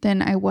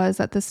than I was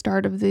at the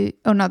start of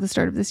not the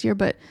start of this year,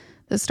 but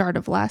the start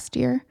of last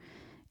year.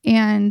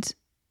 And,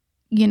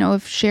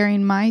 if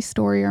sharing my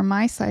story or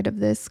my side of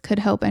this could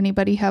help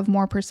anybody have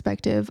more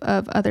perspective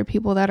of other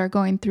people that are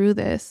going through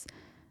this,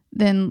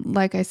 then,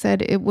 like I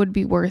said, it would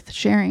be worth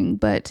sharing.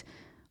 But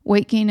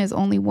weight gain is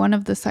only one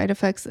of the side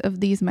effects of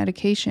these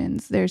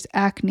medications. There's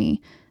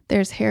acne,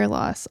 there's hair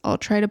loss. I'll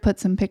try to put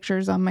some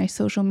pictures on my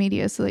social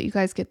media so that you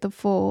guys get the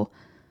full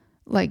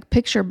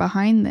picture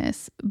behind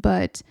this.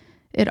 But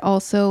it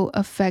also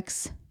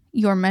affects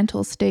your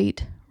mental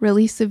state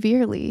really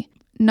severely.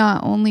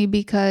 Not only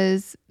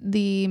because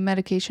the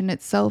medication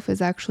itself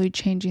is actually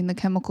changing the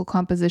chemical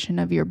composition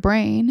of your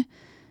brain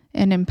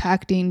and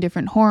impacting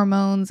different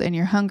hormones and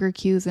your hunger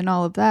cues and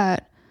all of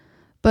that,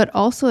 but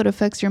also it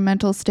affects your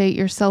mental state,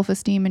 your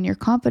self-esteem, and your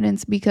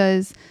confidence,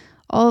 because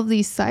all of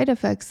these side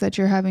effects that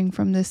you're having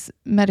from this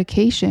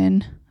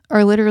medication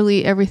are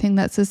literally everything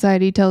that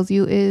society tells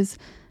you is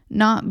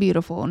not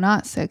beautiful,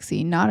 not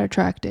sexy, not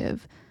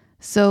attractive.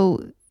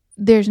 So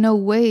there's no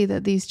way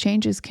that these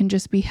changes can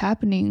just be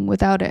happening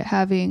without it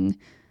having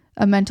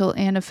a mental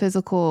and a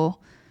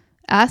physical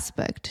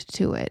aspect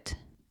to it.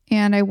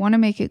 And I want to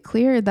make it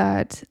clear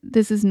that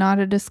this is not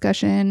a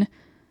discussion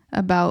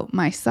about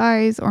my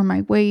size or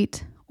my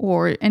weight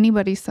or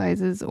anybody's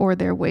sizes or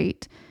their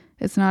weight.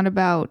 It's not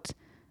about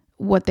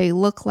what they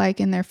look like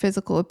in their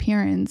physical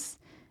appearance.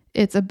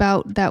 It's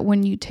about that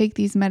when you take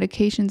these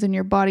medications and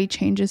your body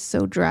changes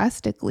so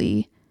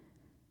drastically,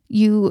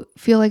 you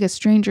feel like a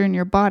stranger in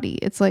your body.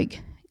 It's like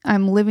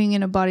I'm living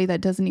in a body that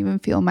doesn't even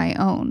feel my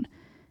own.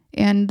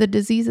 And the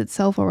disease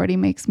itself already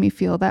makes me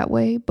feel that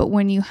way. But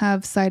when you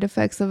have side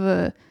effects of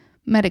a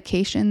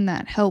medication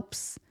that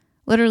helps,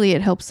 literally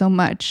it helps so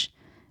much,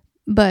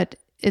 but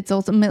it's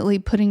ultimately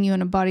putting you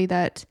in a body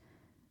that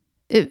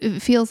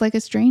it feels like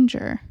a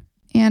stranger.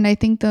 And I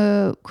think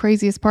the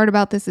craziest part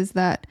about this is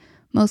that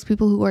most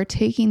people who are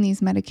taking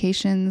these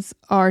medications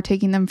are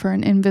taking them for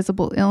an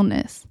invisible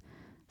illness.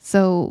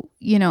 So,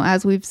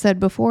 as we've said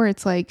before,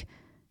 it's like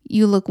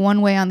you look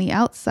one way on the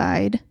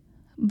outside,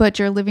 but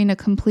you're living a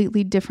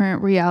completely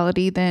different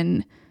reality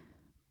than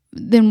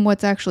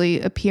what's actually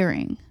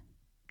appearing.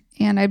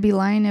 And I'd be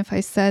lying if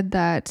I said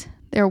that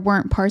there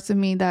weren't parts of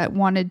me that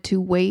wanted to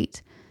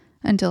wait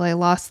until I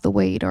lost the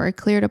weight, or I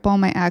cleared up all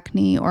my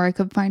acne, or I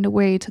could find a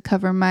way to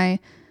cover my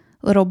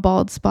little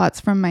bald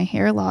spots from my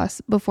hair loss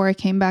before I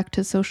came back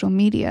to social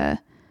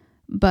media.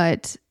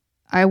 But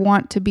I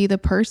want to be the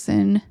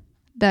person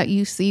that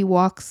you see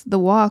walks the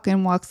walk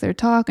and walks their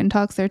talk and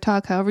talks their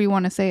talk, however you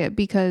want to say it,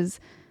 because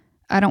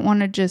I don't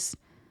want to just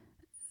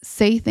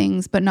say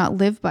things but not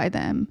live by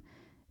them.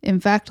 In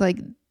fact,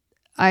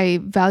 I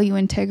value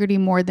integrity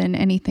more than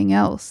anything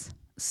else.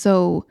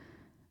 So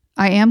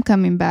I am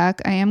coming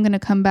back. I am going to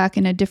come back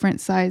in a different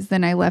size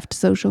than I left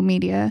social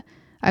media.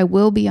 I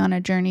will be on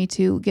a journey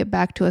to get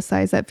back to a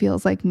size that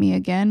feels like me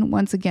again.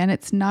 Once again,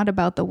 it's not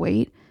about the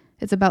weight.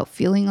 It's about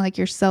feeling like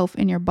yourself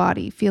in your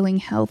body, feeling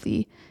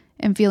healthy,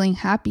 and feeling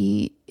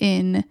happy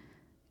in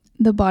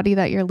the body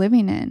that you're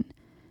living in.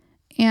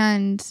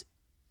 And,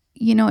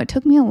 it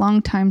took me a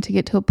long time to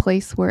get to a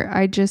place where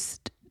I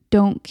just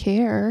don't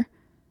care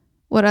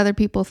what other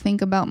people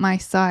think about my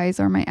size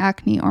or my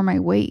acne or my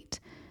weight.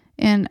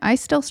 And I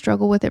still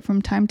struggle with it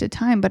from time to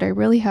time, but I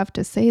really have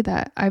to say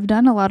that I've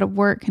done a lot of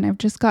work, and I've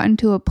just gotten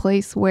to a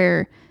place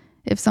where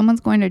if someone's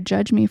going to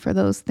judge me for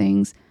those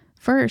things,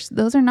 first,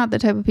 those are not the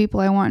type of people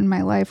I want in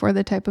my life, or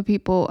the type of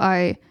people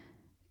I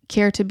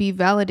care to be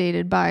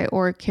validated by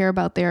or care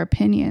about their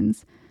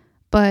opinions.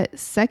 But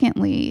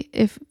secondly,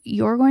 if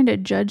you're going to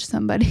judge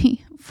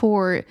somebody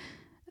for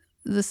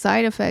the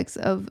side effects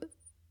of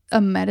a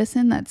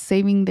medicine that's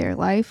saving their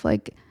life,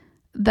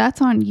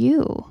 that's on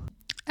you.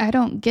 I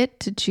don't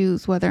get to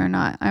choose whether or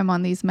not I'm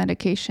on these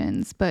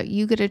medications, but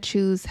you get to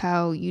choose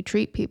how you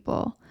treat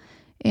people.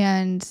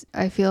 And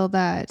I feel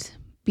that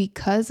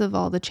because of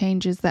all the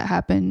changes that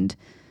happened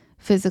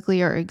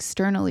physically or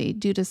externally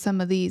due to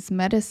some of these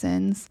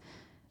medicines,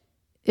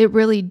 it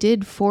really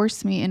did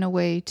force me in a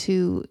way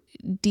to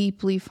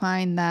deeply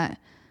find that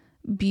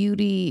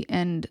beauty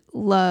and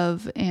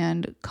love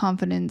and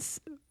confidence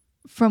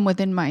from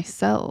within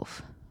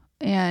myself.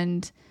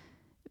 And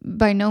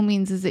by no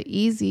means is it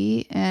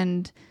easy,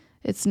 and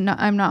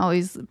I'm not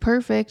always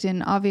perfect,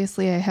 and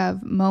obviously I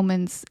have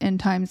moments and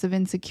times of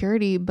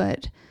insecurity,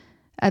 but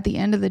at the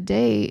end of the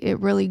day, it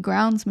really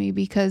grounds me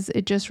because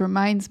it just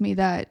reminds me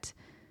that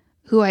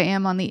who I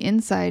am on the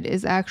inside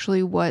is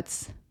actually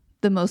what's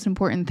the most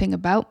important thing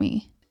about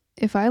me.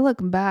 If I look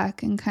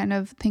back and kind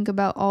of think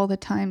about all the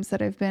times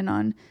that I've been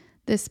on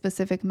this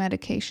specific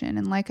medication,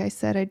 and like I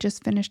said, I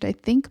just finished, I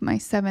think, my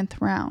 7th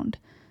round.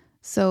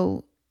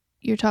 So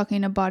you're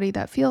talking a body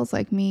that feels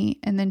like me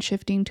and then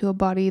shifting to a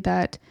body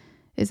that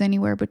is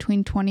anywhere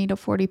between 20 to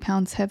 40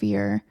 pounds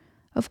heavier.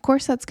 Of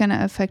course, that's going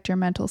to affect your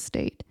mental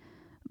state.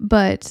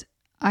 But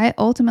I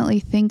ultimately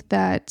think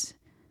that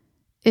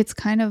it's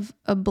kind of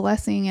a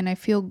blessing, and I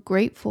feel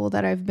grateful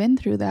that I've been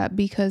through that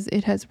because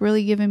it has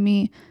really given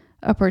me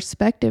a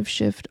perspective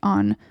shift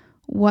on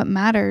what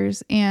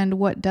matters and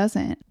what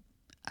doesn't.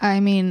 I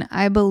mean,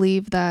 I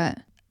believe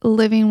that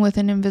living with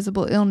an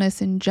invisible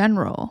illness in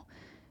general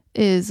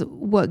is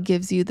what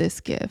gives you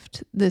this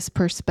gift, this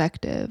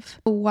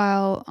perspective.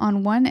 While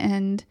on one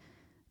end,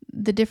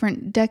 the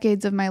different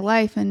decades of my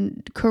life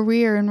and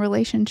career and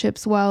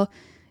relationships, while,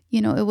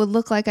 it would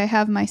look like I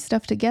have my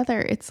stuff together,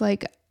 it's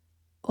like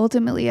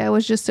ultimately I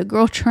was just a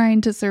girl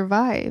trying to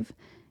survive.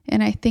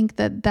 And I think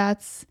that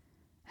that's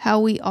how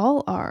we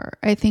all are.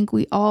 I think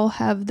we all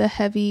have the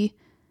heavy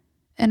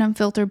and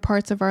unfiltered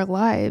parts of our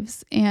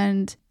lives.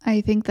 And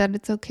I think that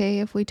it's okay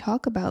if we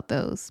talk about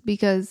those,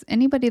 because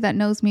anybody that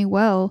knows me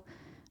well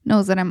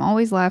knows that I'm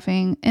always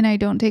laughing and I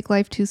don't take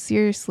life too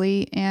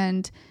seriously.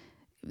 And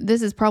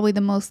this is probably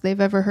the most they've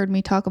ever heard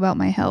me talk about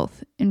my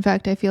health. In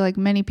fact, I feel like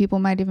many people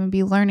might even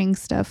be learning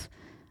stuff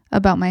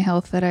about my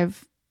health that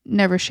I've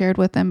never shared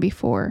with them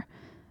before.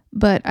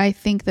 But I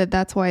think that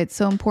that's why it's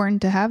so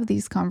important to have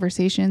these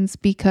conversations,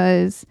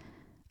 because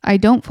I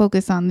don't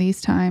focus on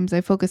these times.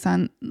 I focus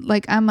on,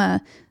 like, I'm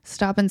a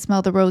stop and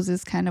smell the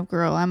roses kind of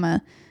girl. I'm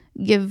a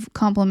give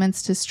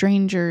compliments to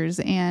strangers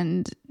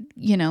and,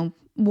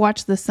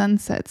 watch the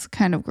sunsets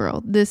kind of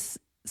girl. This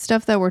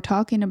stuff that we're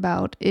talking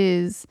about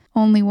is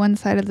only one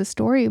side of the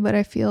story, but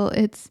I feel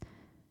it's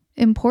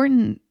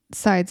important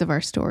sides of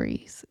our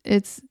stories.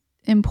 It's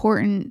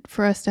important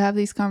for us to have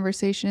these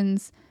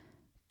conversations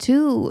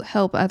to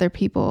help other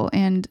people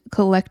and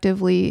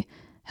collectively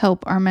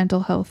help our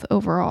mental health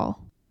overall.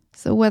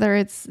 So whether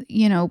it's,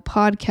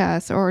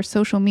 podcasts or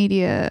social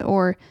media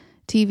or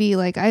TV,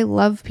 like, I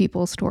love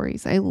people's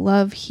stories. I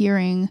love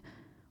hearing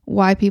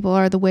why people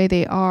are the way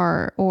they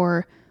are,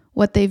 or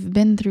what they've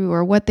been through,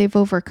 or what they've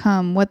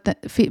overcome, what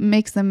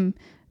makes them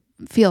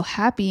feel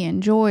happy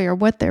and joy, or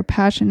what they're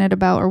passionate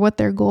about, or what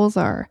their goals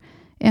are.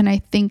 And I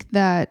think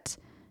that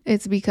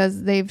it's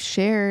because they've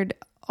shared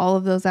all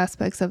of those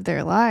aspects of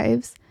their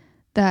lives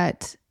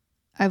that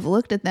I've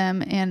looked at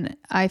them and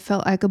I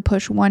felt I could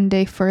push one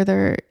day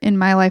further in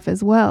my life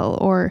as well,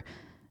 or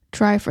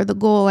try for the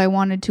goal I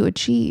wanted to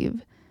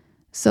achieve.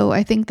 So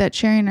I think that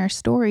sharing our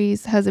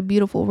stories has a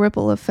beautiful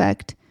ripple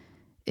effect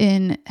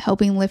in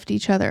helping lift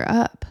each other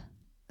up.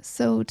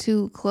 So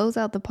to close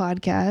out the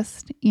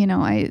podcast,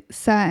 I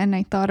sat and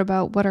I thought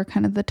about what are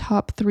kind of the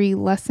top 3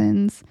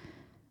 lessons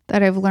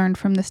that I've learned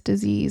from this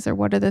disease, or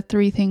what are the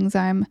 3 things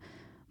I'm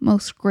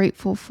most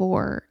grateful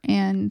for.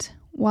 And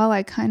while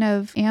I kind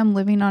of am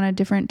living on a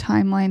different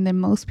timeline than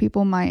most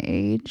people my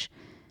age,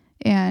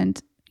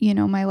 and,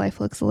 my life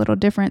looks a little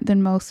different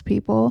than most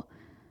people,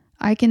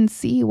 I can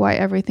see why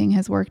everything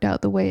has worked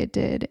out the way it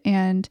did,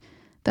 and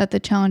that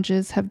the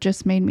challenges have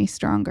just made me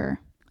stronger.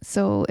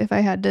 So if I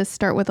had to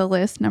start with a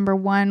list, number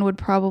 1 would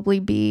probably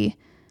be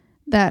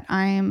that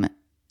I'm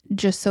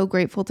just so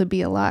grateful to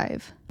be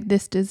alive.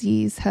 This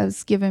disease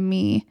has given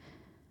me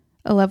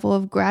a level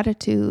of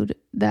gratitude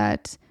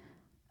that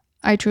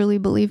I truly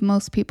believe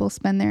most people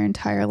spend their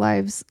entire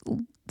lives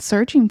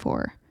searching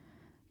for.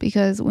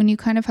 Because when you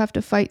kind of have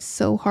to fight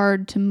so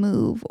hard to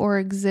move or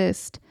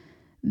exist,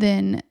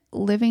 then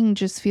living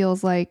just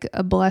feels like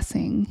a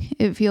blessing.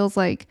 It feels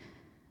like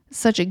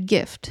such a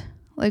gift.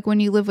 Like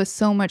when you live with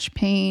so much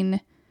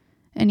pain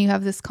and you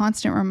have this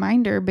constant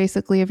reminder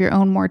basically of your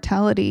own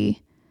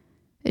mortality,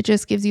 it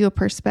just gives you a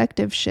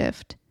perspective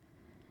shift.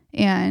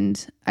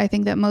 And I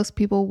think that most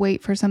people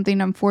wait for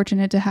something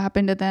unfortunate to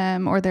happen to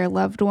them or their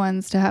loved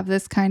ones to have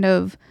this kind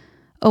of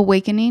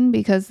awakening,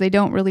 because they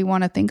don't really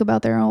want to think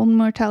about their own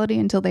mortality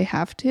until they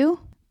have to.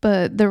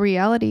 But the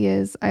reality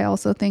is, I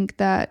also think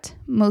that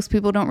most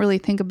people don't really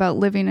think about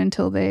living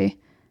until they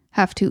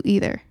have to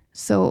either.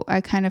 So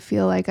I kind of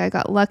feel like I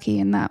got lucky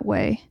in that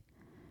way,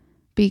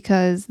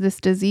 because this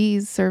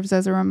disease serves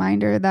as a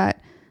reminder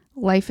that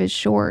life is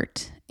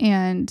short.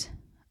 And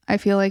I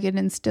feel like it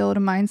instilled a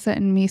mindset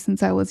in me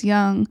since I was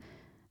young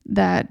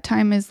that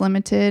time is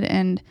limited,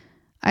 and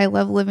I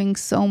love living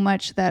so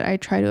much that I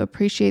try to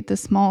appreciate the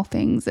small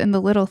things and the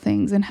little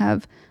things and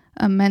have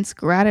immense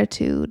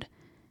gratitude.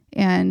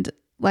 And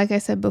like I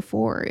said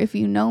before, if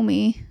you know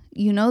me,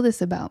 you know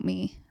this about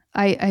me.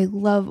 I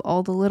love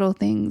all the little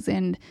things,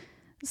 and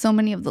so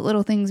many of the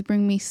little things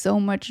bring me so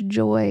much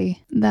joy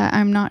that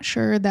I'm not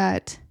sure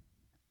that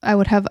I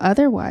would have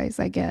otherwise,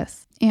 I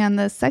guess. And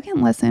the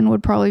second lesson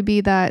would probably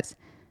be that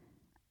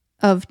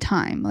of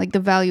time, like the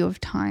value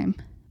of time,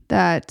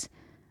 that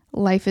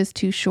life is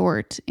too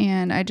short.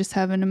 And I just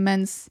have an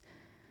immense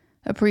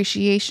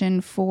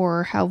appreciation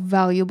for how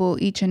valuable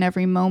each and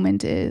every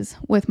moment is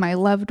with my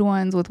loved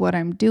ones, with what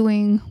I'm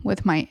doing,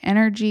 with my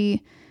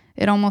energy.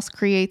 It almost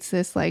creates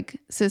this like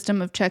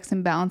system of checks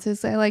and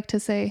balances, I like to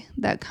say,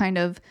 that kind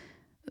of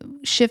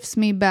shifts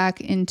me back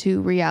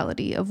into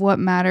reality of what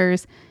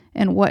matters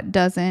and what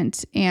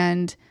doesn't.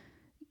 And,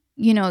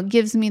 it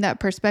gives me that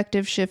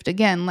perspective shift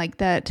again, like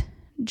that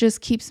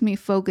just keeps me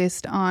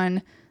focused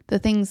on the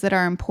things that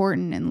are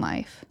important in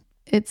life.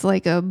 It's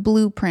like a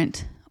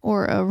blueprint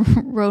or a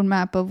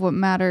roadmap of what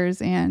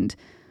matters and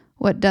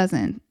what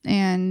doesn't.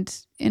 And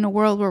in a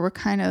world where we're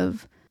kind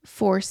of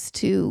forced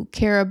to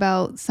care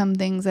about some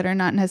things that are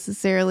not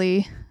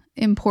necessarily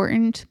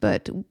important,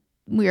 but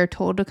we are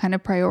told to kind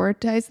of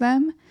prioritize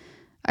them,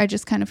 I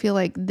just kind of feel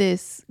like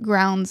this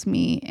grounds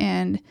me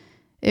and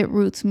it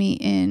roots me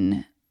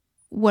in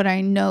what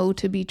I know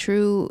to be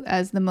true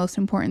as the most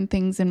important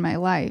things in my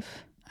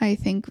life. I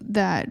think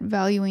that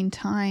valuing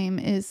time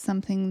is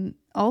something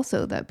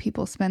also that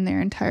people spend their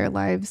entire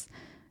lives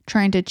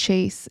trying to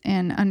chase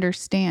and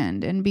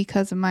understand. And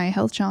because of my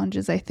health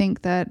challenges, I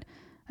think that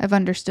I've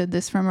understood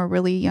this from a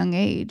really young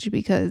age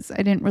because I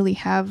didn't really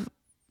have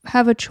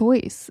a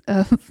choice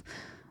of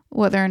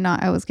whether or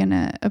not I was going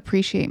to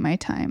appreciate my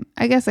time.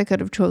 I guess I could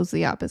have chose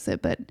the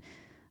opposite, but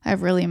I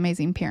have really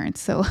amazing parents.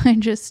 So I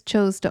just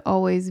chose to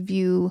always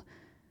view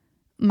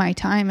my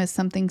time as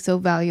something so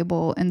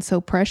valuable and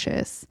so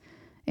precious.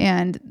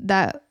 And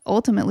that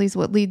ultimately is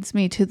what leads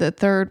me to the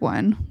third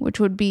one, which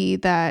would be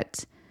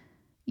that,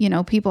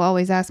 people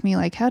always ask me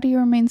like, how do you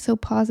remain so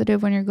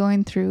positive when you're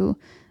going through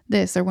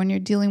this or when you're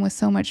dealing with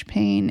so much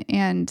pain?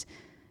 And,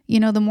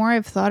 the more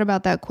I've thought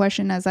about that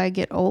question as I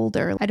get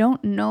older, I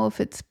don't know if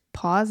it's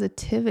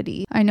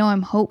positivity. I know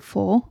I'm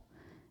hopeful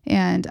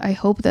and I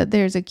hope that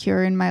there's a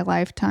cure in my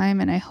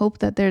lifetime. And I hope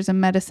that there's a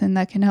medicine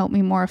that can help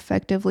me more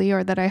effectively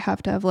or that I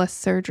have to have less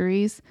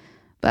surgeries.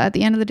 But at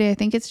the end of the day, I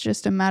think it's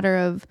just a matter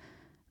of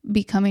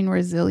becoming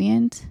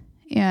resilient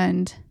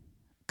and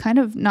kind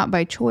of not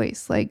by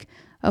choice, like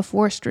a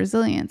forced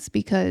resilience,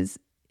 because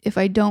if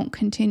I don't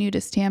continue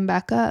to stand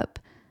back up,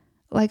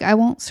 like I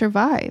won't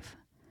survive.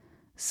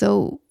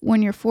 So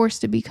when you're forced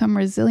to become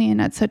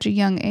resilient at such a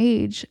young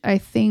age, I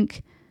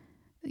think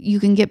you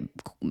can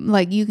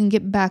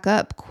get back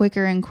up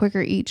quicker and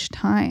quicker each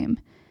time.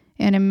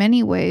 And in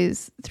many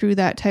ways, through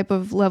that type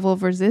of level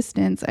of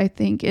resistance, I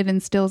think it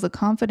instills a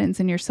confidence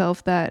in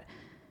yourself that,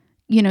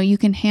 you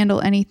can handle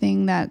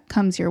anything that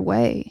comes your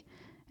way.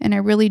 And I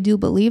really do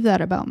believe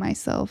that about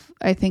myself.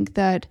 I think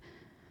that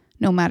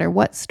no matter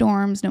what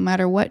storms, no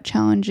matter what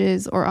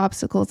challenges or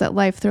obstacles that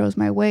life throws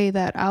my way,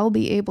 that I'll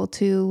be able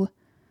to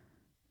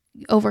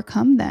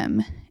overcome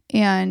them.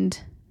 And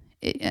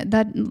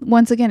that,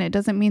 once again, it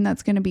doesn't mean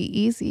that's going to be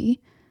easy.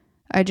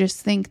 I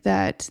just think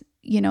that,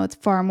 it's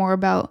far more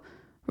about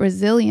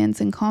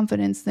resilience and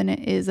confidence than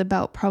it is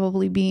about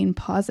probably being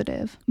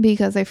positive,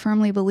 because I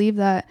firmly believe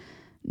that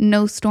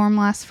no storm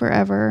lasts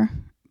forever.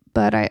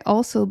 But I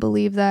also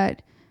believe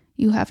that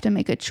you have to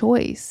make a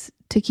choice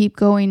to keep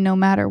going no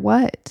matter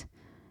what.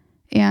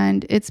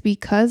 And it's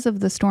because of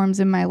the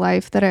storms in my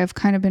life that I've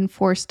kind of been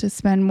forced to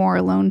spend more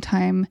alone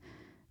time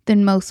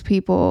than most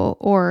people,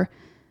 or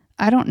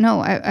I don't know,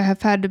 I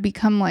have had to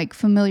become like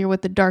familiar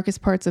with the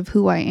darkest parts of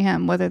who I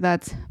am, whether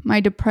that's my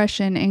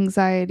depression,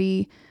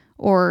 anxiety,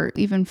 or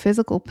even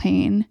physical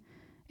pain.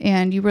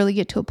 And you really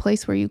get to a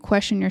place where you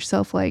question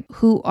yourself, like,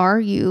 who are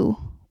you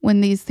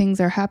when these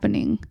things are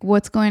happening?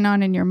 What's going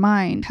on in your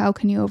mind? How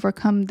can you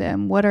overcome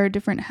them? What are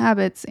different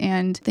habits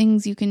and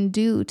things you can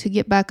do to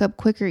get back up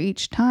quicker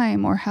each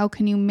time? Or how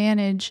can you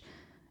manage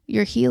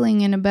your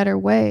healing in a better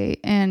way?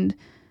 And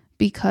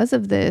because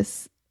of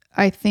this,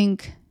 I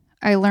think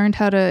I learned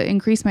how to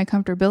increase my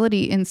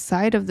comfortability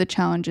inside of the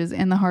challenges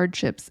and the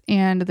hardships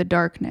and the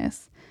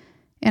darkness.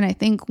 And I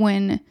think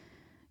when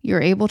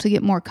you're able to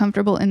get more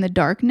comfortable in the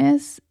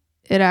darkness,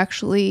 it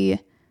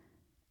actually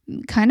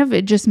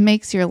it just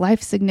makes your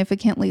life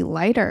significantly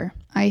lighter.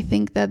 I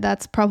think that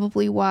that's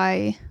probably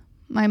why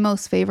my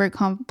most favorite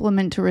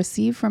compliment to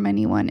receive from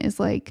anyone is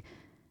like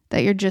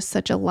that you're just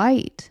such a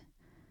light.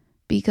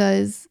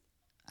 Because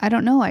I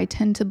don't know, I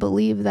tend to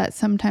believe that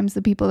sometimes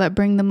the people that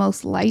bring the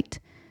most light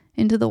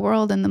into the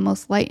world and the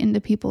most light into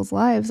people's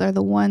lives are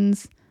the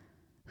ones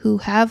who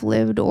have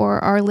lived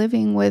or are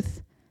living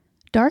with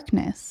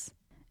darkness.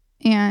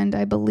 And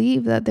I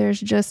believe that there's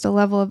just a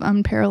level of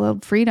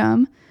unparalleled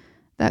freedom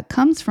that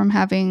comes from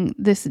having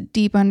this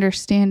deep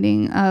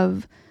understanding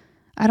of,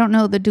 I don't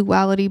know, the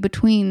duality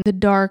between the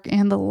dark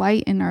and the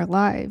light in our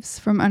lives,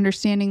 from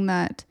understanding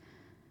that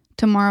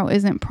tomorrow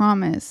isn't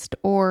promised,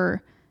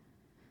 or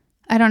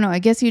I don't know, I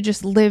guess you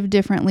just live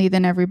differently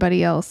than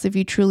everybody else if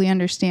you truly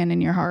understand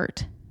in your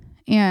heart.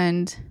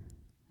 And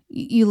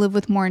you live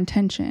with more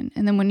intention.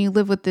 And then when you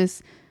live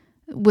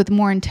with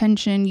more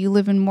intention, you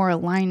live in more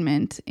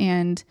alignment.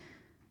 And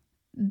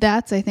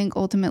that's, I think,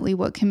 ultimately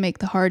what can make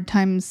the hard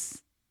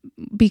times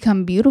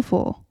become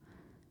beautiful.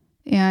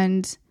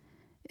 And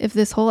if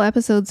this whole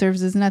episode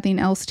serves as nothing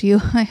else to you,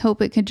 I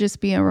hope it could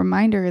just be a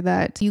reminder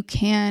that you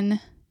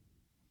can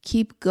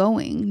keep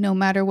going no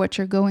matter what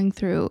you're going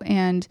through.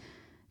 And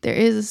there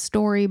is a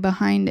story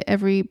behind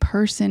every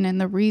person and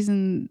the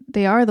reason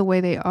they are the way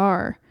they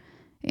are.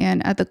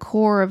 And at the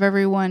core of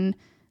everyone,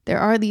 there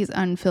are these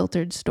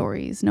unfiltered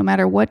stories. No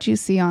matter what you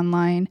see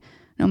online,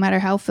 no matter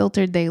how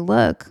filtered they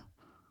look,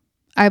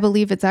 I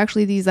believe it's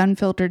actually these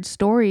unfiltered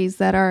stories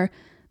that are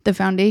the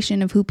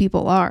foundation of who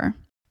people are.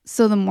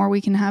 So the more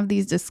we can have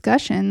these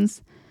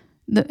discussions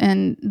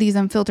and these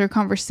unfiltered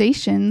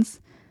conversations,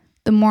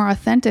 the more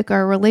authentic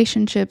our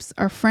relationships,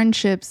 our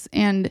friendships,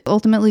 and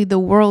ultimately the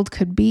world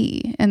could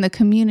be, and the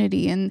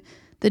community and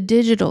the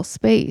digital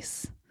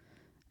space.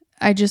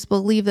 I just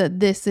believe that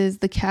this is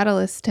the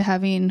catalyst to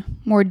having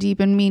more deep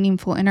and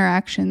meaningful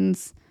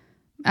interactions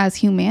as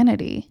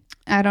humanity.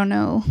 I don't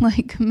know,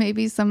 like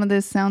maybe some of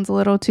this sounds a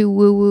little too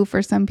woo-woo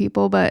for some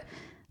people, but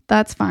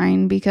that's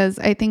fine, because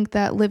I think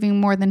that living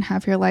more than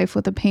half your life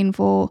with a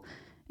painful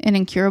and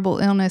incurable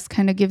illness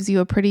kind of gives you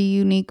a pretty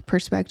unique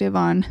perspective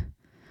on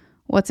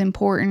what's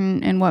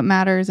important and what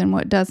matters and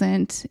what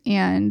doesn't.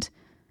 And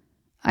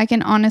I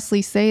can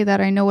honestly say that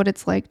I know what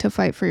it's like to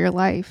fight for your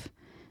life.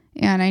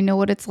 And I know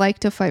what it's like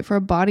to fight for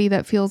a body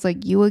that feels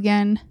like you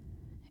again.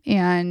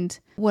 And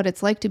what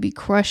it's like to be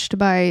crushed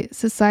by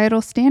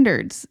societal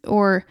standards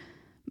or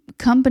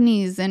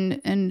companies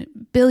and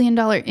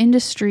billion-dollar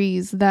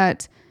industries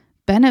that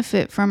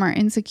benefit from our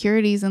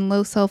insecurities and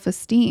low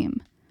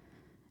self-esteem.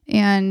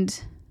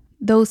 And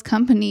those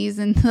companies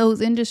and those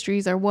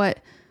industries are what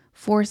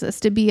force us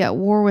to be at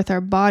war with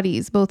our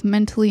bodies, both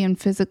mentally and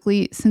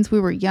physically, since we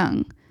were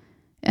young.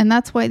 And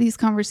that's why these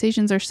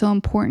conversations are so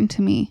important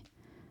to me,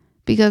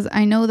 because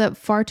I know that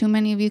far too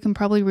many of you can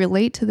probably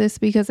relate to this,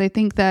 because I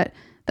think that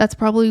that's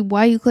probably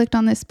why you clicked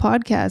on this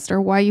podcast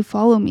or why you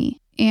follow me.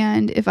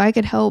 And if I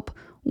could help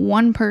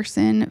one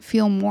person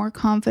feel more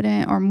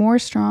confident or more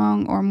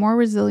strong or more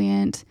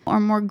resilient or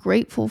more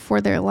grateful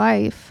for their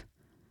life,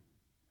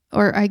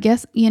 or I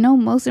guess,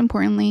 most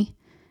importantly,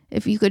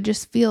 if you could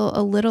just feel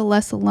a little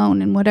less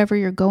alone in whatever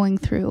you're going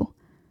through,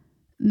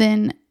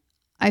 then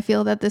I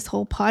feel that this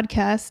whole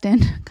podcast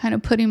and kind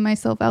of putting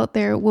myself out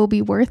there will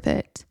be worth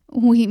it.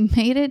 We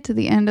made it to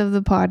the end of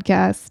the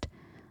podcast.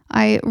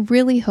 I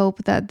really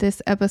hope that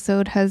this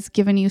episode has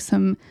given you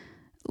some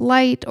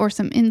light or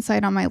some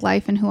insight on my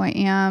life and who I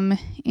am.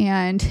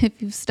 And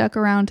if you've stuck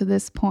around to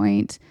this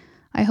point,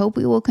 I hope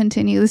we will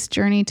continue this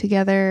journey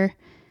together.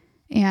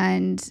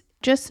 And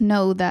just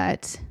know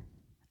that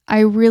I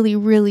really,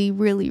 really,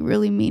 really,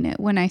 really mean it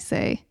when I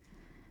say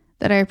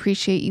that I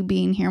appreciate you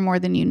being here more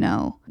than you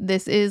know.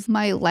 This is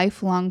my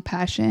lifelong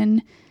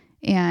passion,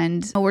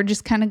 and we're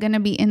just kind of going to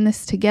be in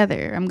this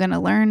together. I'm going to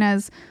learn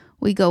as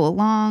we go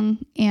along,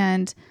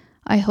 and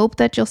I hope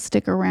that you'll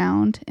stick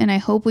around, and I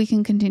hope we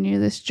can continue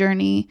this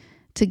journey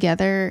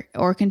together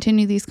or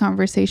continue these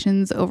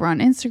conversations over on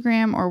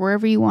Instagram or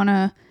wherever you want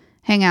to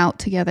hang out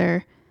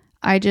together.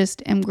 I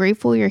just am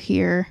grateful you're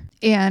here,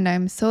 and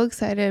I'm so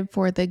excited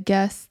for the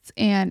guests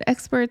and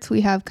experts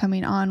we have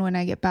coming on when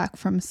I get back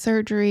from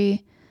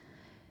surgery.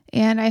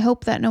 And I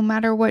hope that no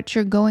matter what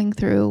you're going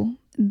through,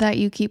 that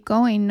you keep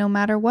going no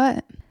matter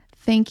what.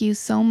 Thank you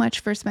so much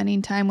for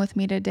spending time with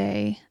me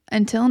today.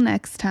 Until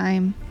next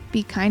time,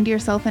 be kind to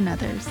yourself and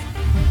others.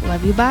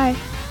 Love you.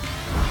 Bye.